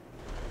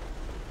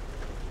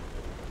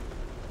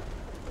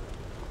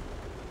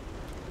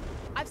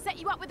 I've set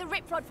you up with a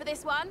rip rod for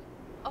this one.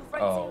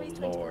 Off-road Oh, Series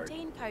Lord.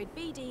 2014, code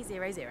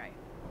BD00.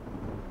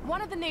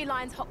 One of the new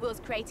lines Hot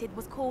Wheels created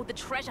was called the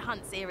Treasure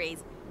Hunt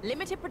series.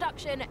 Limited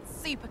production,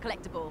 super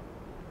collectible.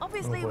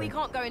 Obviously, Oh, we boy.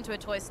 can't go into a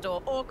toy store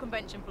or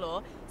convention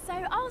floor, so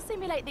I'll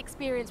simulate the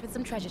experience with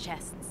some treasure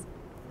chests.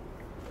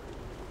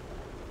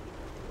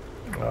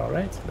 All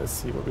right, let's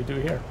see what we do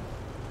here.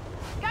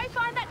 Go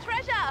find that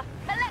treasure!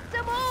 Collect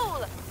them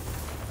all!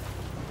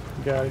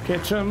 Gotta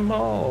catch them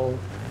all.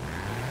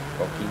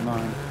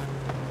 Pokemon.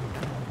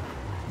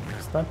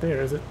 It's not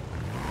there, is it?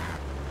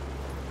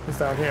 It's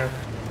down here.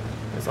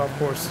 It's off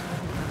course.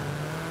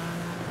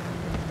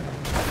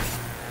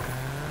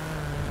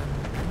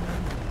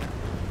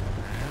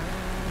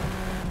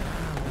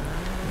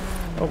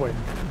 Oh wait,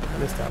 I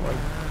missed that one.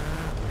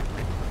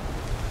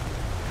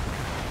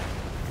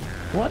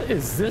 What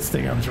is this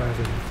thing I'm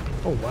driving?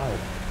 Oh wow.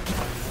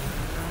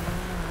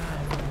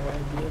 No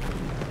idea what you did.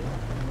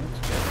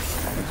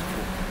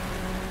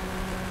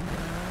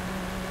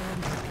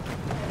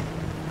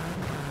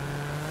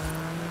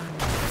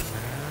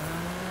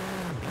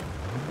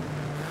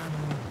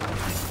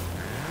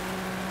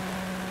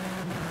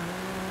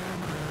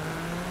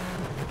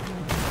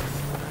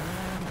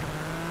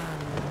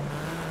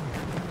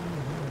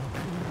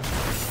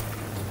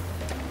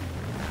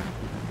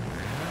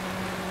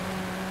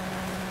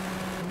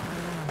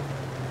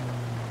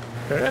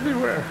 They're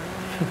everywhere.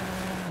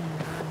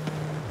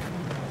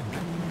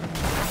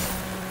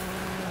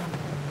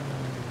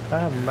 I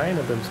have 9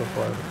 of them so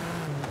far.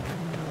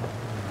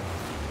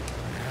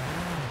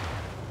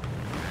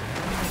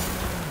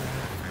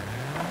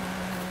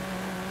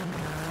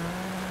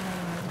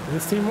 Is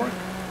this teamwork?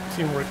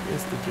 Teamwork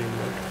is the dream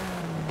work.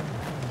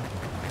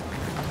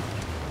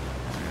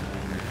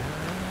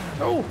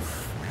 Oh!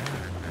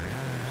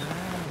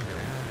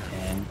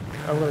 10,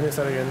 I'm gonna miss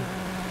that again.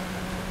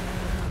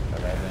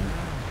 11.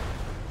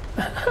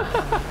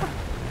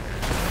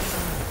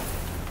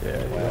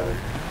 Yeah, you got it.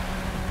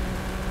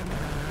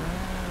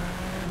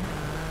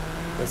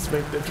 Let's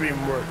make the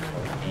dream work.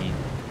 14.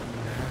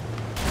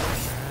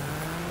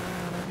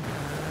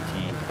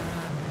 15.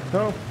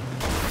 No?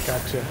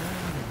 Gotcha. 15.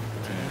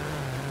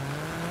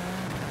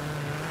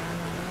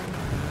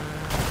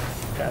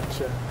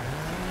 Gotcha.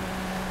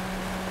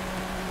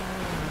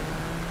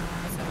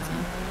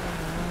 17.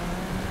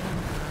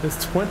 There's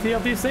 20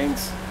 of these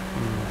things?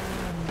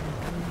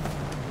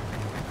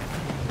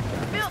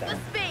 Built the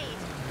speed,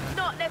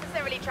 not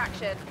necessarily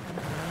traction.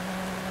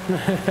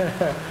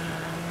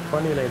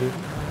 Funny lady.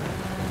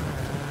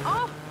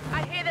 Oh,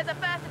 I hear there's a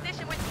first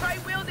edition with pro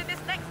wheels in this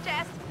next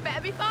chest.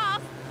 Better be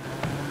fast.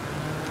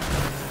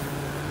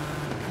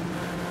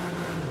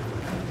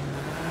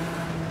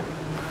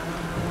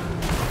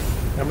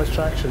 How much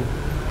traction?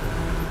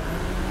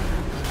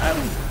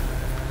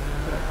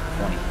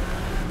 20.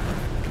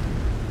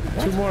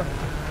 Two more.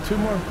 Two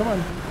more. Come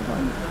on. Come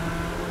on.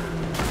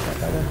 Got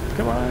that one.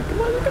 Come on. Come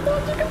on. You can do it.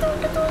 You can do it.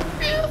 You can do it.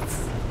 Yes.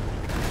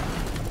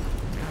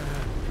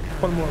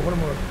 One more. One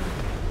more.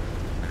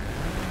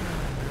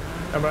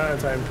 I'm out of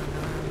time.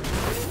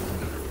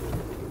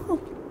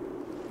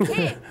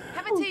 Here,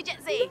 have a 2 Jet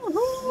Z.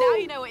 Now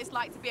you know what it's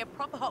like to be a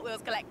proper Hot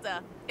Wheels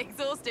collector.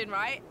 Exhausting,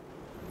 right?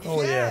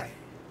 Oh, yeah.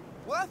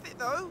 Worth it,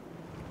 though.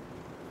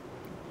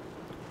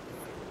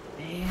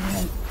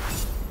 Man.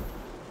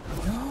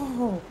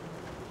 No.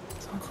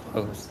 So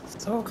close.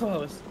 So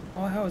close.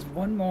 Oh, that was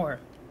one more.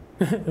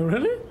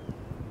 Really?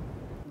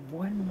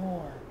 One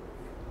more.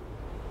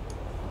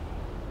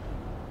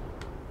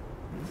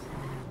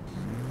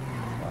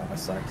 Wow, that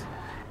sucks.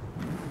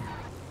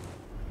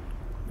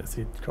 Let's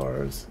see.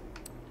 Cars.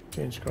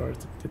 Change cars.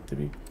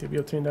 Did we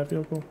obtain that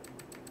vehicle?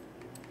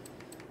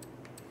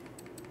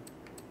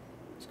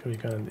 It's gonna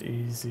be kind of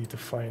easy to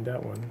find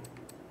that one.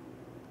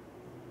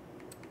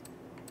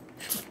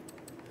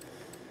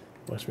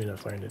 Watch me not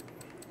find it.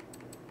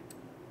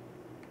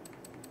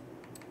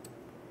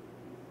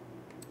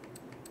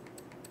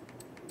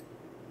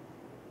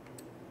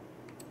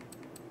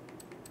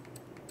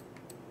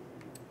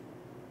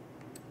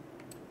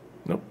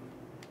 Nope.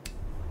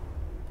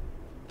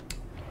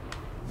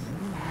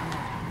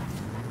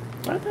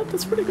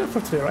 That's pretty good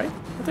for today, right?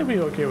 I think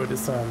we're okay with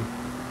this amount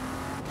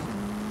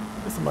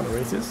of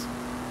races.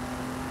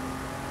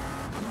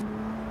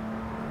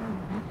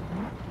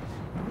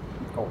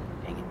 Oh,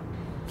 dang it.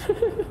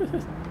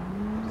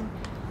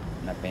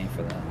 I'm not paying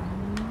for that.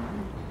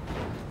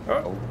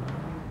 Oh,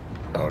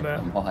 oh no.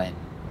 Come on.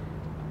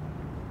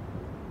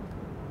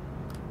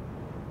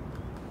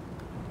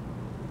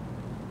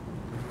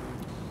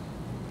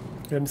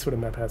 And this is what the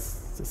map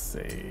has to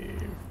say.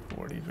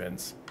 40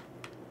 events.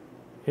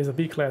 Here's a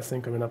B-class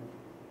thing coming up.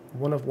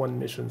 1 of 1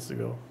 missions to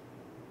go.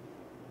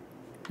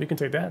 We can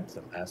take that.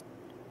 This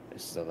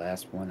is the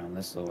last one on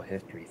this little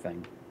history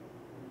thing.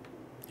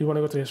 You want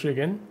to go to history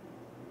again?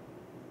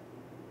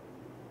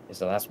 It's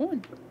the last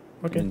one.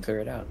 We Okay. can clear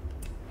it out.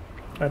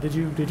 Did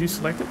you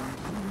select it?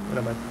 Or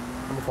am I?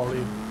 I'm gonna follow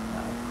you.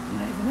 I'm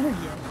not even there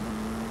yet.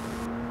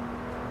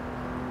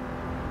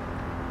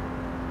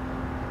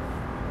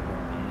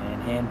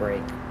 And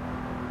handbrake.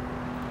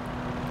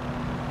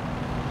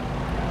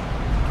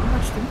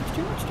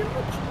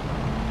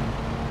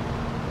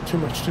 Too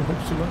much. Too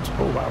much.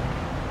 Oh wow.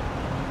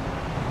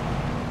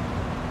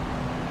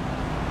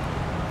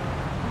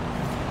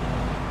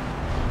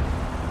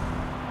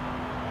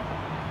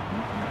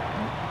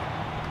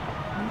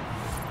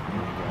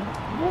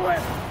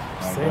 What?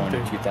 I'm Same going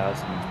thing. to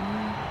 2000.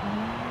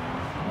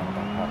 One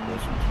about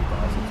population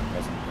 2000 to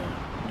present day.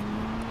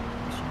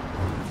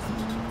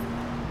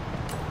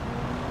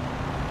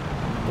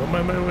 On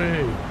my way.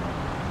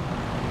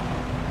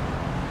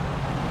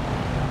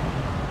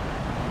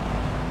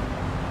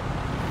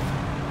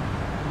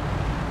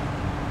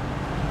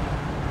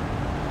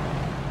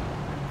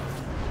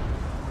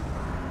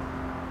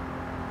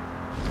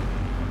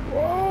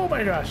 Oh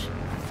my gosh.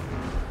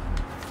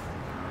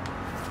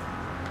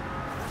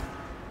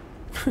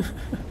 I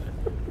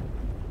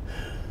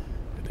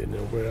didn't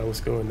know where I was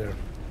going there.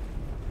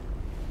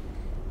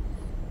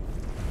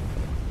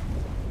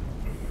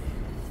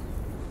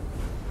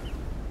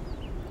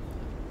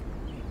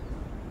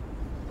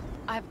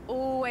 I've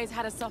always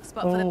had a soft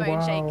spot for the Oh, Bone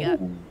wow. Shaker.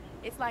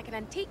 It's like an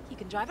antique you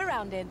can drive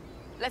around in.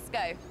 Let's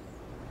go.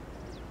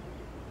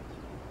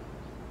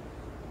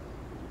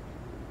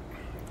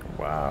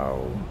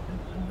 Wow.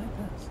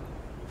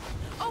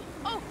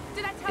 Oh,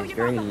 did I tell It's you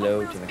very about the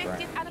low Hot to Wheels the 50th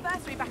ground.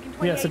 anniversary back in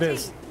 2018? Yes, it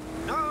is.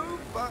 No,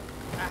 but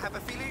I have a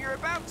feeling you're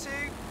about to.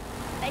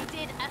 They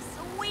did a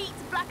sweet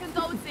black and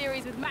gold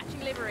series with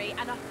matching livery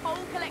and a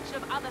whole collection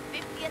of other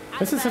 50th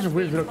This is such a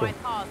weird vehicle.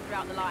 inspired cars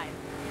throughout the line.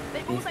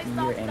 They've also 50-year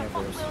started a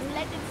Hot anniversary. Wheels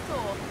Legends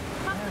store.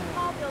 Custom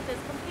car builders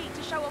compete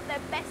to show off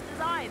their best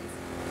designs.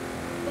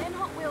 Then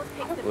Hot Wheels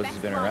picks Hot the Wheels best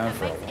has been one around and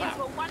for a makes it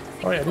into a 1 to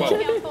 60 Oh, yeah, did you?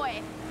 scale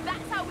toy.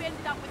 That's how we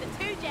ended up with a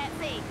 2 Jet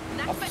Z,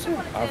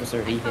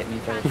 Officer, he hit me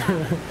first.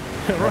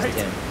 Right.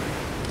 Him.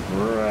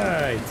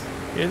 Right.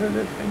 Isn't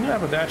it? And you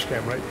have a dash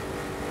cam, right?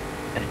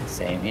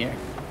 Same here.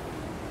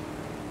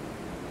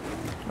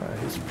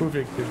 He's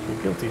proving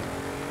you're guilty.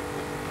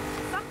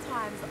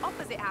 Sometimes the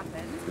opposite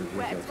happens, You're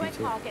where a guilty toy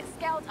too. car gets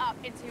scaled up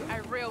into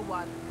a real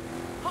one.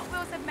 Hot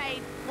Wheels have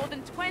made more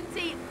than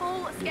 20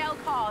 full-scale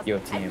cars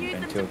Guilty and used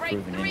them to until break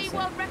proven 3 innocent.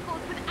 world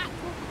records with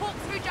actual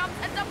corkscrew jumps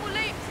and double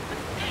loops.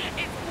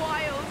 It's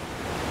wild.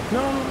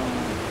 No.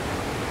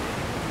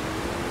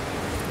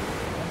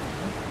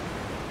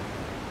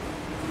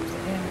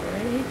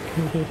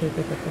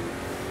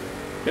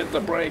 Hit the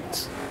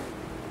brakes.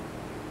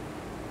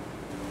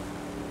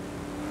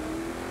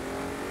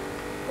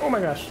 Oh my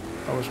gosh.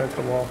 I was trying to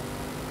the wall.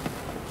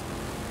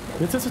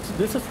 This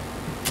is,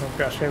 oh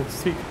gosh, I can't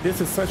speak. This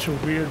is such a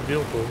weird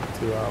vehicle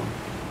to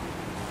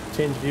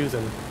change views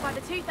in. By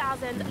the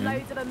 2000s,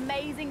 loads of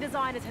amazing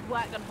designers had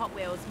worked on Hot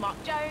Wheels.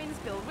 Mark Jones,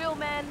 Bill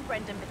Reelman,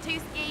 Brendan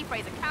Petuski,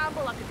 Fraser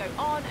Campbell, I could go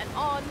on and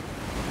on.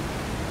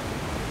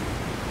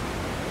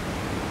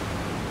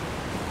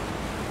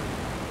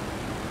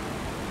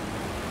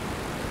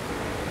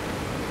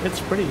 It's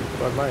pretty,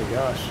 but my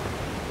gosh.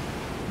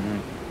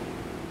 Mm.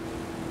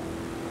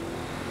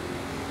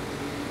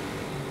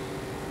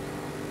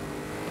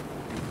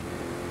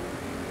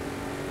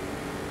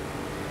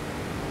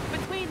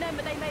 Between them,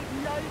 they made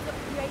loads of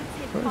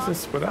creative What is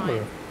this passing whatever?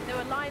 designs. There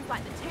were lines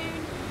like the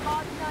Toon,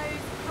 Hard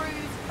Nose,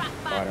 Cruise,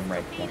 Fatback, Bottom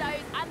right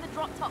Torpedoes, and the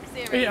Drop Top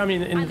series. Yeah, I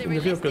mean, in and the the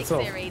vehicle realistic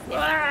itself. series in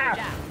Ah!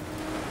 Jack.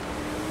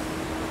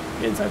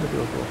 Inside the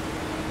vehicle.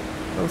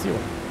 I don't see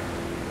one.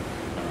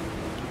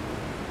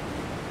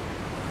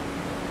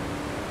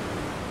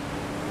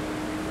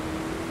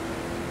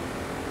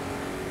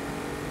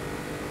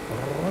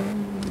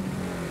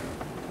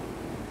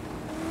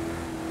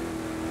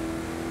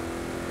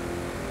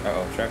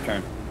 Uh-oh, sharp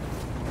turn.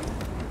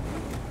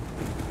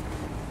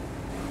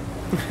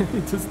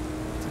 It just...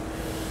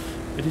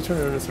 Did he turn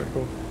it in a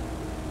circle?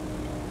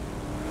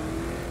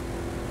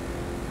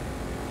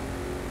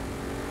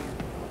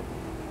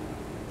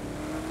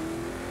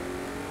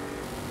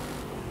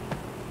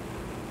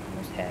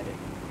 Almost had it.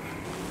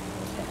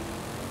 Almost had it.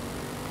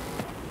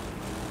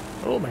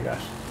 Oh my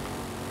gosh.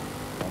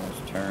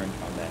 Almost turned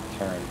on that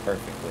turn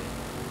perfectly.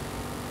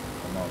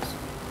 Almost.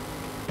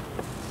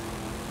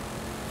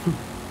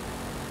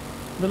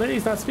 The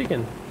lady's not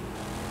speaking.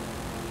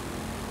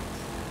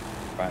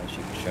 Finally, she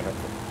can shut up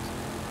for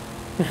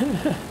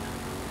once.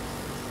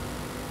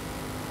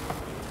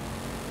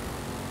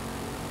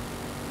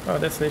 Oh,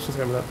 destination's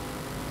coming up.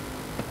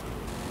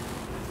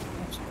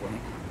 That's quick.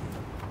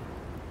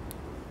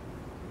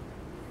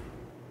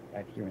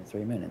 Right here in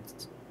 3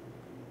 minutes.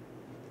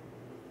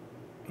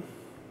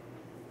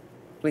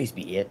 Please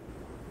be it.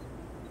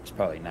 It's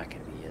probably not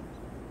going to be it.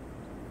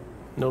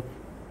 Nope.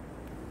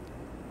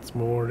 It's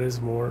more, it is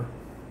more.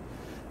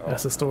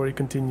 As the story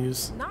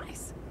continues.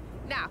 Nice.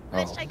 Now,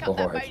 let's Oh, shake up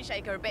that Lord. bone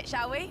shaker a bit,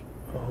 shall we?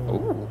 Oh,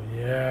 Ooh.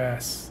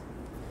 yes.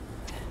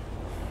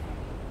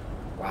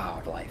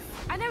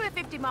 Wildlife. I know we're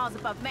 50 miles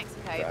above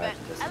Mexico, Right,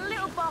 but a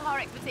little Baja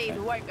expertise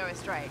won't go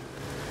astray.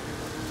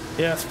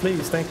 Yes,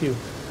 please, thank you.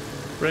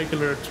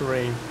 Regular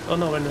terrain. Oh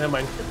no, never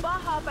mind. The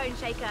Baja Bone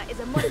Shaker is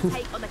a modern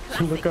take on the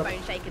classic Look up.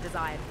 Bone Shaker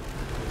design.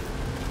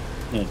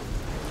 Hmm.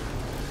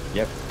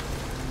 Yep.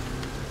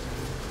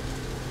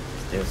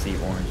 Still see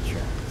orange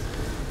tracks.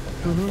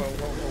 Mm-hmm. Whoa,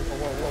 whoa, whoa,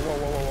 whoa, whoa, whoa,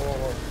 whoa, whoa,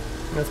 whoa,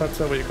 whoa. That's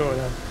not where you're going,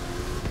 huh?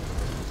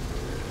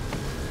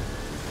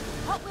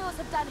 Hot Wheels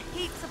have done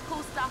heaps of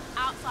cool stuff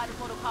outside of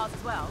model cars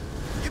as well.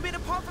 You mean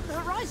apart from the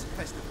Horizon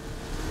Festival?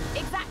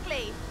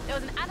 Exactly. There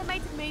was an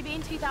animated movie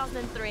in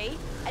 2003,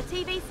 a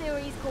TV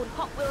series called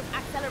Hot Wheels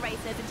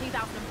Accelerators in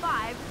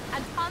 2005,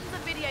 and tons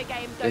of video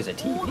games There's going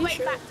a TV all the way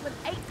show? back to an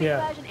 8-bit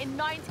Yeah. version in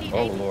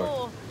 1984.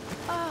 Lord.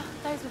 Oh,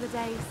 those were the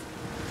days.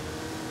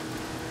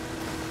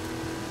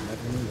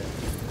 Never knew that.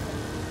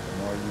 The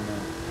more you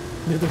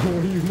know. The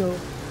more you know.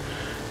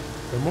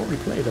 The more we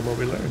play, the more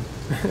we learn.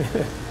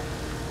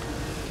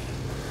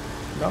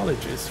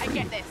 Knowledge is And free.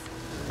 get this.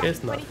 Back It's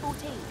in not.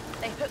 2014,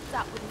 they hooked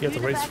up with You the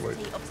have to race for it.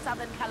 University of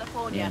Southern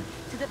California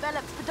to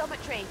develop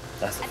speedometry,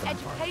 That's the an fun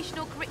part.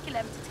 educational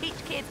curriculum to teach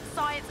kids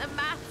science and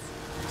maths.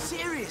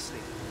 Seriously?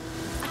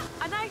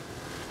 I know.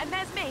 And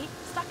there's me,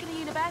 stuck in a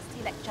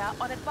university lecture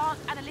on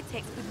advanced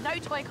analytics with no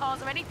toy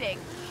cars or anything.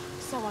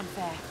 So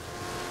unfair.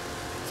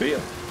 See ya.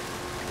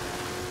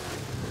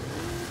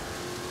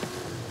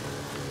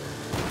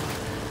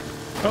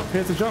 Oh,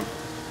 here's a jump.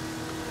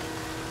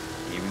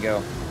 Here we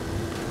go.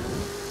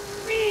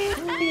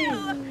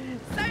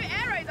 So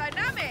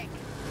aerodynamic.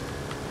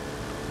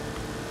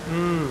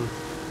 Mmm.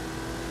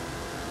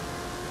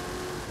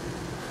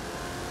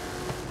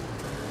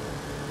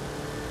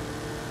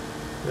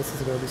 This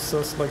is gonna be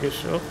so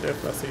sluggish. Oh, there,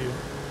 I see you.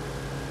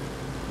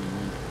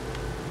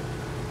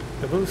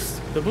 The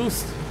boost, the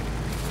boost.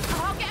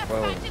 I'll get a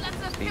Whoa. spatula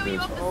to Speed peel you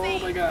boost. off the Oh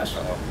seat. my gosh.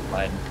 Uh-oh,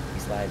 sliding.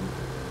 He's sliding.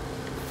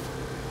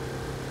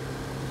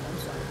 I'm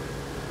sorry.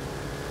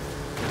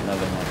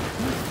 Another one.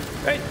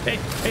 Hey, hey,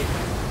 hey.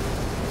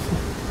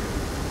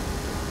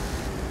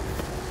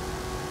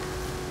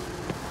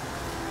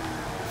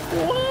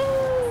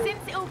 Whoa.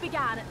 Since it all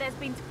began, there's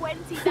been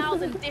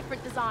 20,000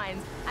 different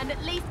designs, and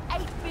at least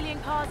 8 billion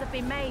cars have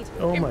been made.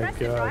 Oh my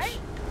Impressive, gosh. right?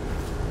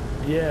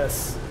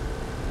 Yes.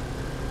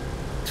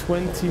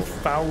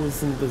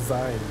 20,000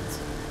 designs.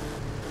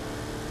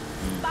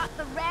 But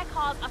the rare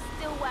cars are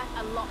still worth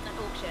a lot at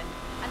auction.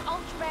 An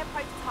ultra-rare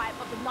prototype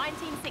of the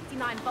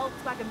 1969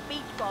 Volkswagen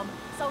Beach Bomb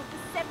sold for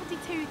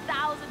 $72,000,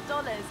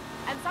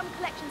 and some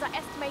collections are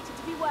estimated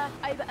to be worth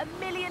over $1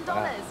 million.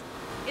 Wow.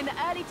 In the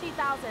early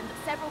 2000s,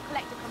 several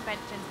collector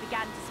conventions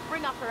began to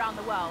spring up around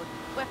the world,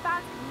 where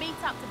fans could meet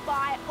up to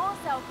buy or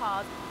sell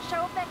cars,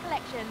 show off their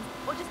collections,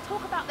 or just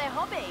talk about their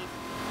hobby.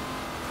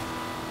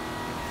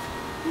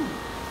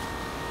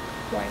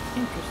 Quite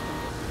interesting.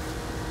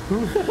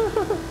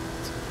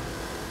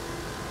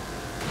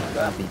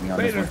 Don't beat me on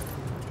this Later. one.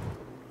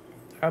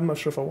 I'm not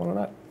sure if I want or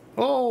not.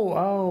 Oh,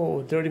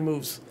 oh, dirty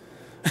moves.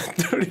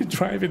 Dirty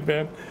driving,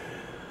 man.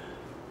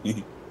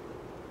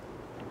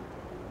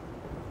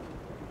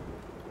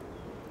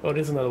 Oh,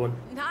 there's another one.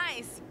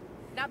 Nice.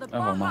 Now the Oh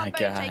Baja my Bone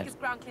God. Shaker's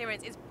ground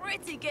clearance is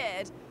pretty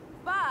good,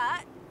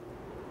 but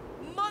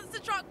monster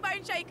truck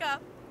bone shaker.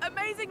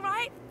 Amazing,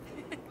 right?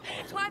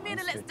 Climb in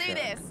and let's do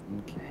this.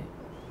 Okay.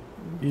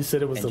 You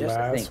said it was And the just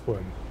to last think-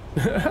 one.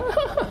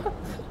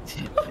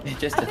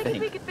 Just I to think if we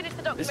think. could finish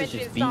the This is documentary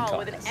in just style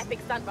with an VCOS. epic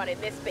stunt run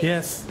in this beat.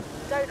 Yes.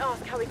 Don't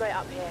ask how we got it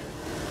up here.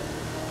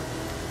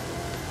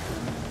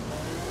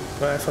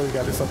 Well, that's how we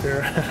got this up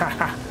here.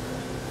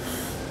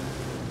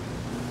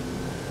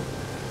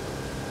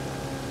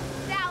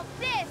 Now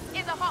this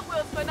is a Hot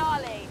Wheels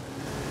finale.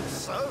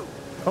 So,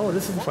 Oh,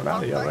 this is the what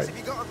finale, fun all facts right.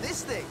 have you got on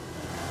this thing?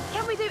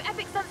 Can we do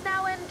epic stunts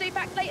now and do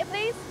facts later,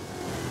 please?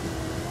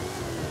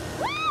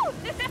 Woo!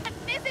 This is epic!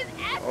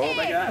 Oh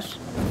my gosh.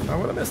 I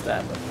would have missed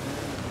that. But...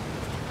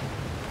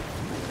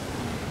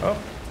 Oh,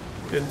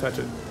 didn't touch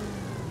it.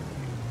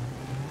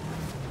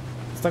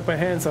 Stuck my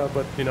hands out,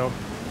 but you know,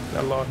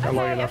 not long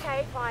enough.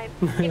 Okay, fine.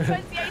 In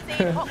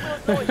 2018, Hot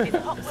Wheels launched its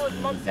Hot Wheels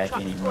Monster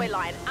Truck toy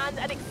line, and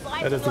an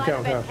exciting doesn't live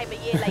count, event huh? came a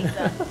year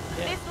later.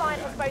 This line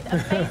has both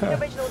amazing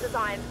original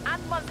designs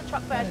and monster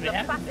truck versions of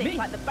classics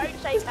like the Bone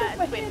Shaker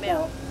and Twin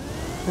Mill.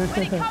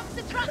 When it comes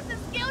to trucks and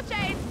skill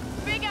chains,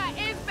 bigger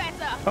is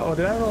better. Uh-oh,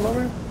 did I roll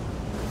over?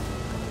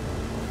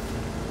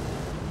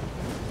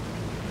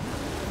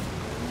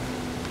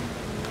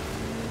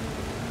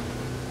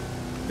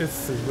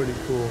 This is really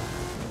cool.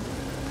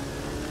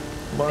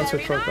 Monster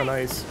Very truck on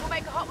nice. ice. We'll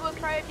make a Hot Wheels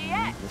pro of you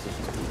yet. This is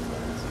just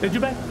VCOS. Did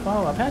you back?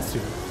 Oh, I passed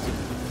you.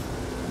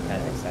 I'm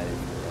kind of excited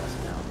for us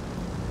now.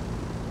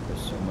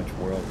 There's so much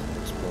world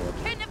to explore.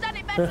 Couldn't have done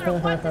it better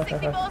on 1 to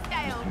 64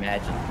 scale.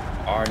 Imagine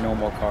our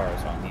normal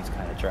cars on these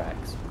kind of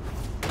tracks.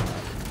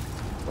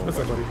 What's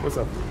up, buddy? What's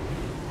up?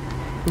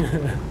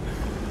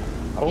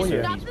 Oh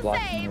yeah. Not He's the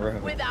blocking same the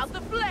road. without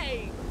the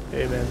flame.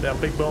 Hey man,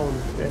 that big bone.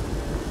 Okay.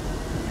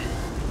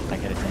 I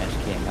got a dash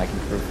cam. I can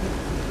prove it.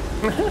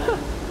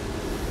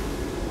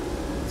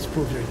 Let's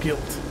prove your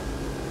guilt.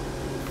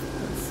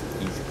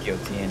 He's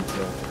guilty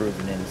until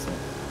proven innocent.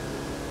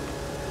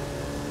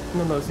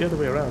 No, it's the other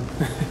way around.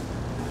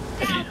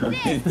 Now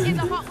this is a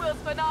Hot Wheels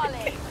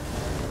finale.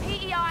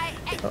 PEI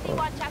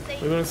XT1 chassis,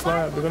 We're gonna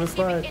slide, we're gonna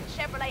slide. 5.2-inch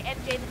Chevrolet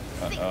engine,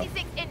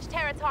 66-inch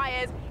Terra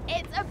tires.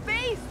 It's a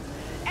beast.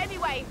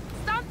 Anyway,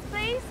 stunts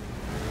please.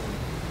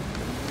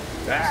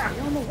 Ah!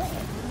 Stay on the wall.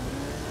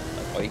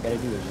 All you gotta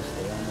do is just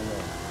stay on the wall.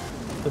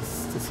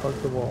 Just hug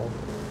the wall.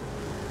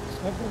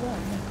 Just hug the wall,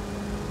 man.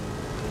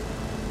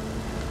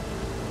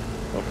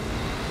 Woo!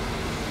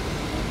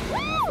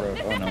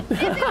 Oh no. This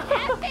is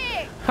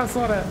epic. I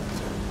saw that.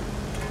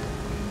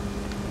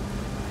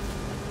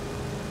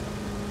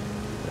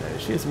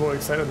 She's more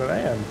excited than I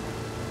am.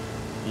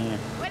 Yeah.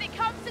 When it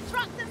comes to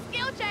trucks and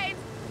skill chains,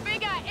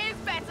 bigger is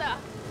better. I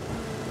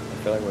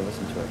feel like we're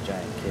listening to a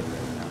giant kid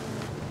right now.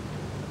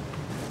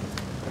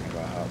 Talking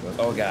about how it goes.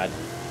 Oh god.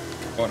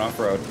 Going off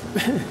road.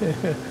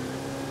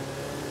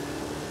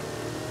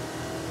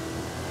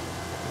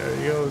 There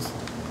he goes.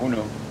 Oh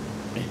no.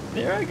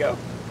 There I go.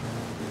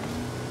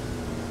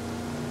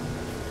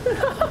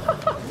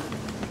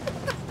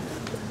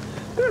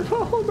 They're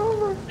rolled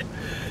over.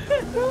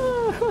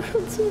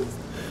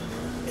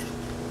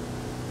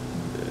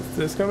 It's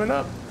just coming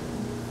up.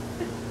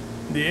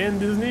 The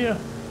end is near.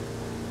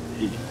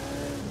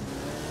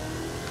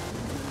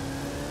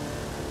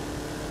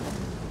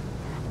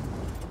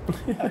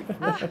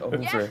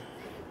 Yes,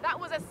 that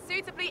was a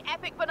suitably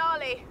epic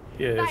finale.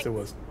 Yeah, yes, Thanks. it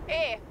was.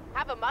 Here,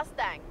 have a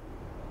Mustang.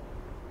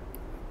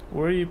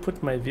 Where do you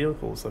put my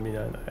vehicles? I mean,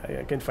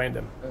 I can't find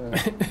them.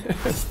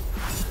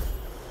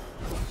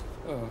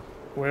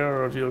 Where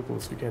are our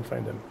vehicles? We can't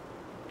find them.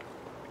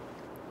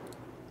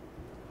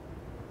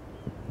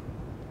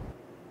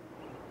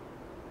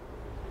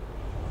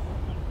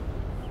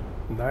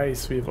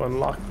 Nice, we've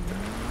unlocked the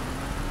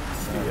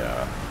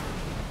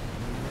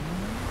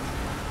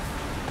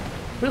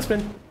wheel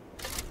spin.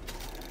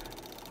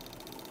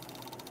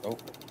 Oh.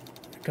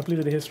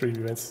 Completed the history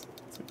events.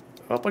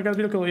 Oh, I got a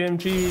vehicle,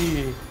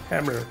 AMG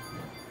Hammer.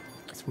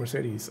 It's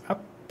Mercedes. I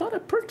thought I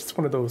purchased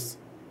one of those.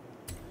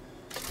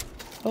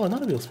 Oh,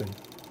 another wheel spin.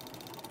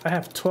 I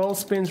have 12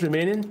 spins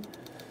remaining.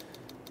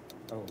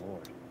 Oh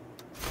lord.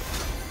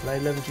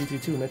 911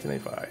 GT2,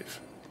 1995.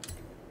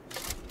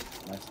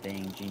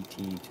 Mustang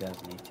GT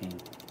 2018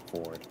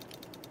 Ford.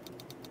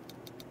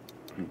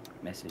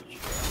 Message.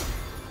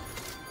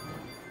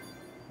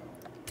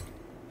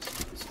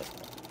 Stupid stuff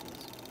like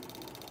this.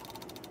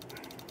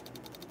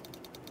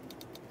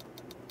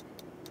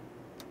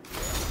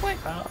 What?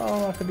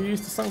 Oh, I could have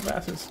used the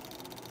sunglasses.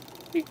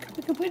 We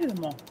completed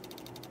them all.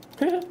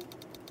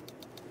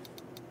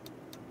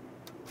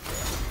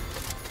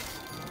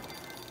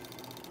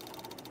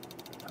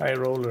 High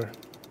roller.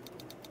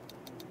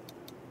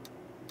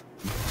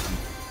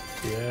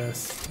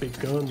 Yes, big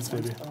guns,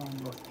 baby.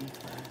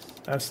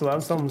 I'm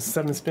some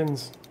 7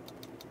 spins.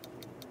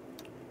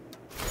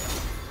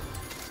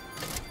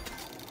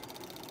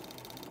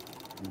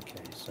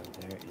 Okay, so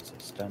there is a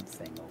stunt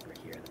thing over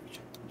here that we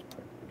should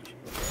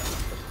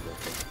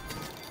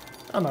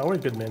Oh no, we're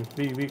good, man.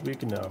 We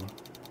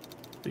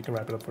can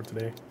wrap it up for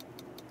today.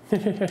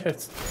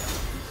 Unless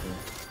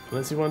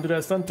you want to do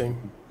that stunt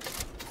thing.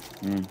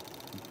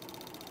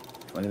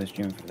 Well, it was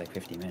streaming for like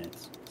 50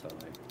 minutes, so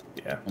like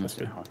Yeah, that's almost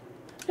good. an hour.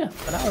 Yeah,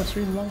 an hour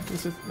stream long.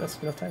 That's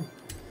enough time.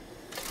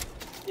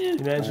 Yeah.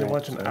 Imagine Alright,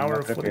 watching so an hour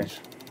wrap of it up here. footage.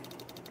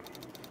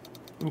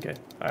 Okay,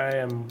 I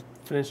am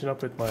finishing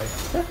up with my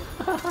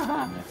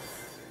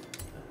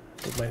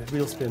with my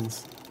wheel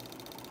spins.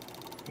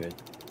 Good.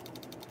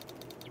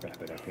 Let's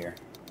wrap it up here.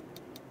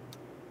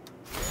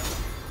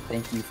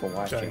 Thank you for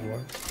watching. Jaguar.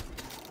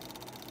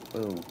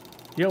 Whoa.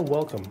 You're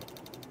welcome.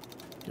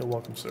 You're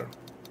welcome, sir.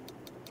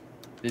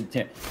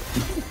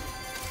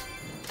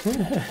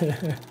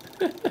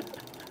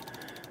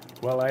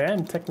 Well, I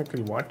am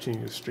technically watching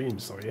your stream,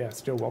 so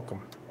yes, you're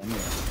welcome.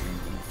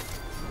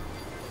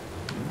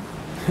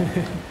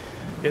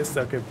 Yes,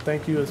 okay.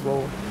 Thank you as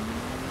well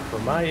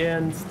from my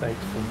end. Thanks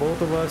from both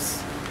of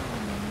us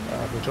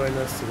for joining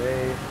us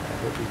today. I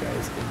hope you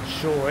guys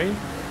enjoy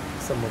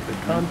some of the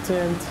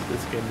content.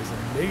 This game is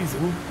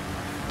amazing.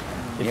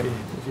 Yep.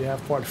 If you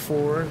have part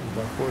 4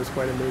 is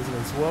quite amazing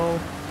as well.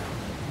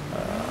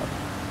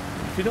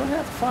 If you don't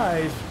have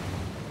 5,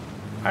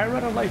 I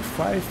rather like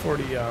 5 for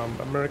the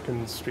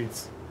American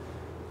streets.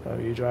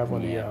 You drive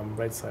on the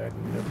right side,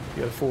 and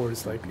the other 4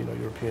 is like,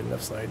 European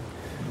left side.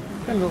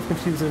 Kind of a little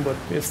confusing, but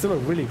it's still a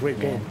really great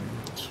game.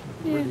 It's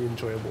really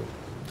enjoyable.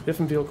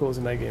 Different vehicles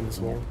in that game as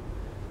well.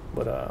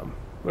 But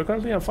we're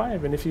currently on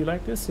 5, and if you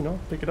like this,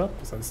 pick it up.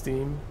 It's on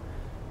Steam.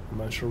 I'm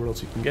not sure where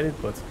else you can get it,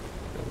 but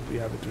we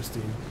have it through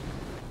Steam.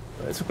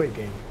 It's a great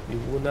game. You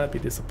will not be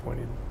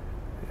disappointed.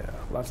 Yeah,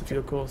 lots of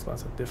vehicles,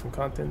 lots of different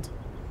content.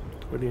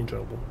 Really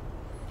enjoyable.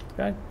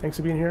 Okay, thanks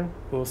for being here.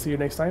 We'll see you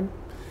next time.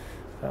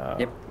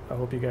 Yep. I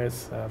hope you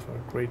guys have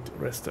a great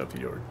rest of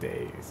your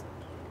days.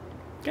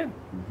 Again.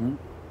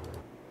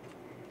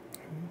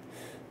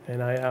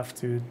 And I have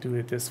to do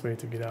it this way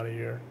to get out of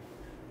here.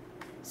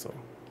 So,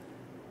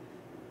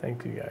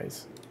 thank you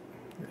guys.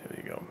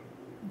 There you go.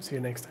 See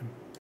you next time.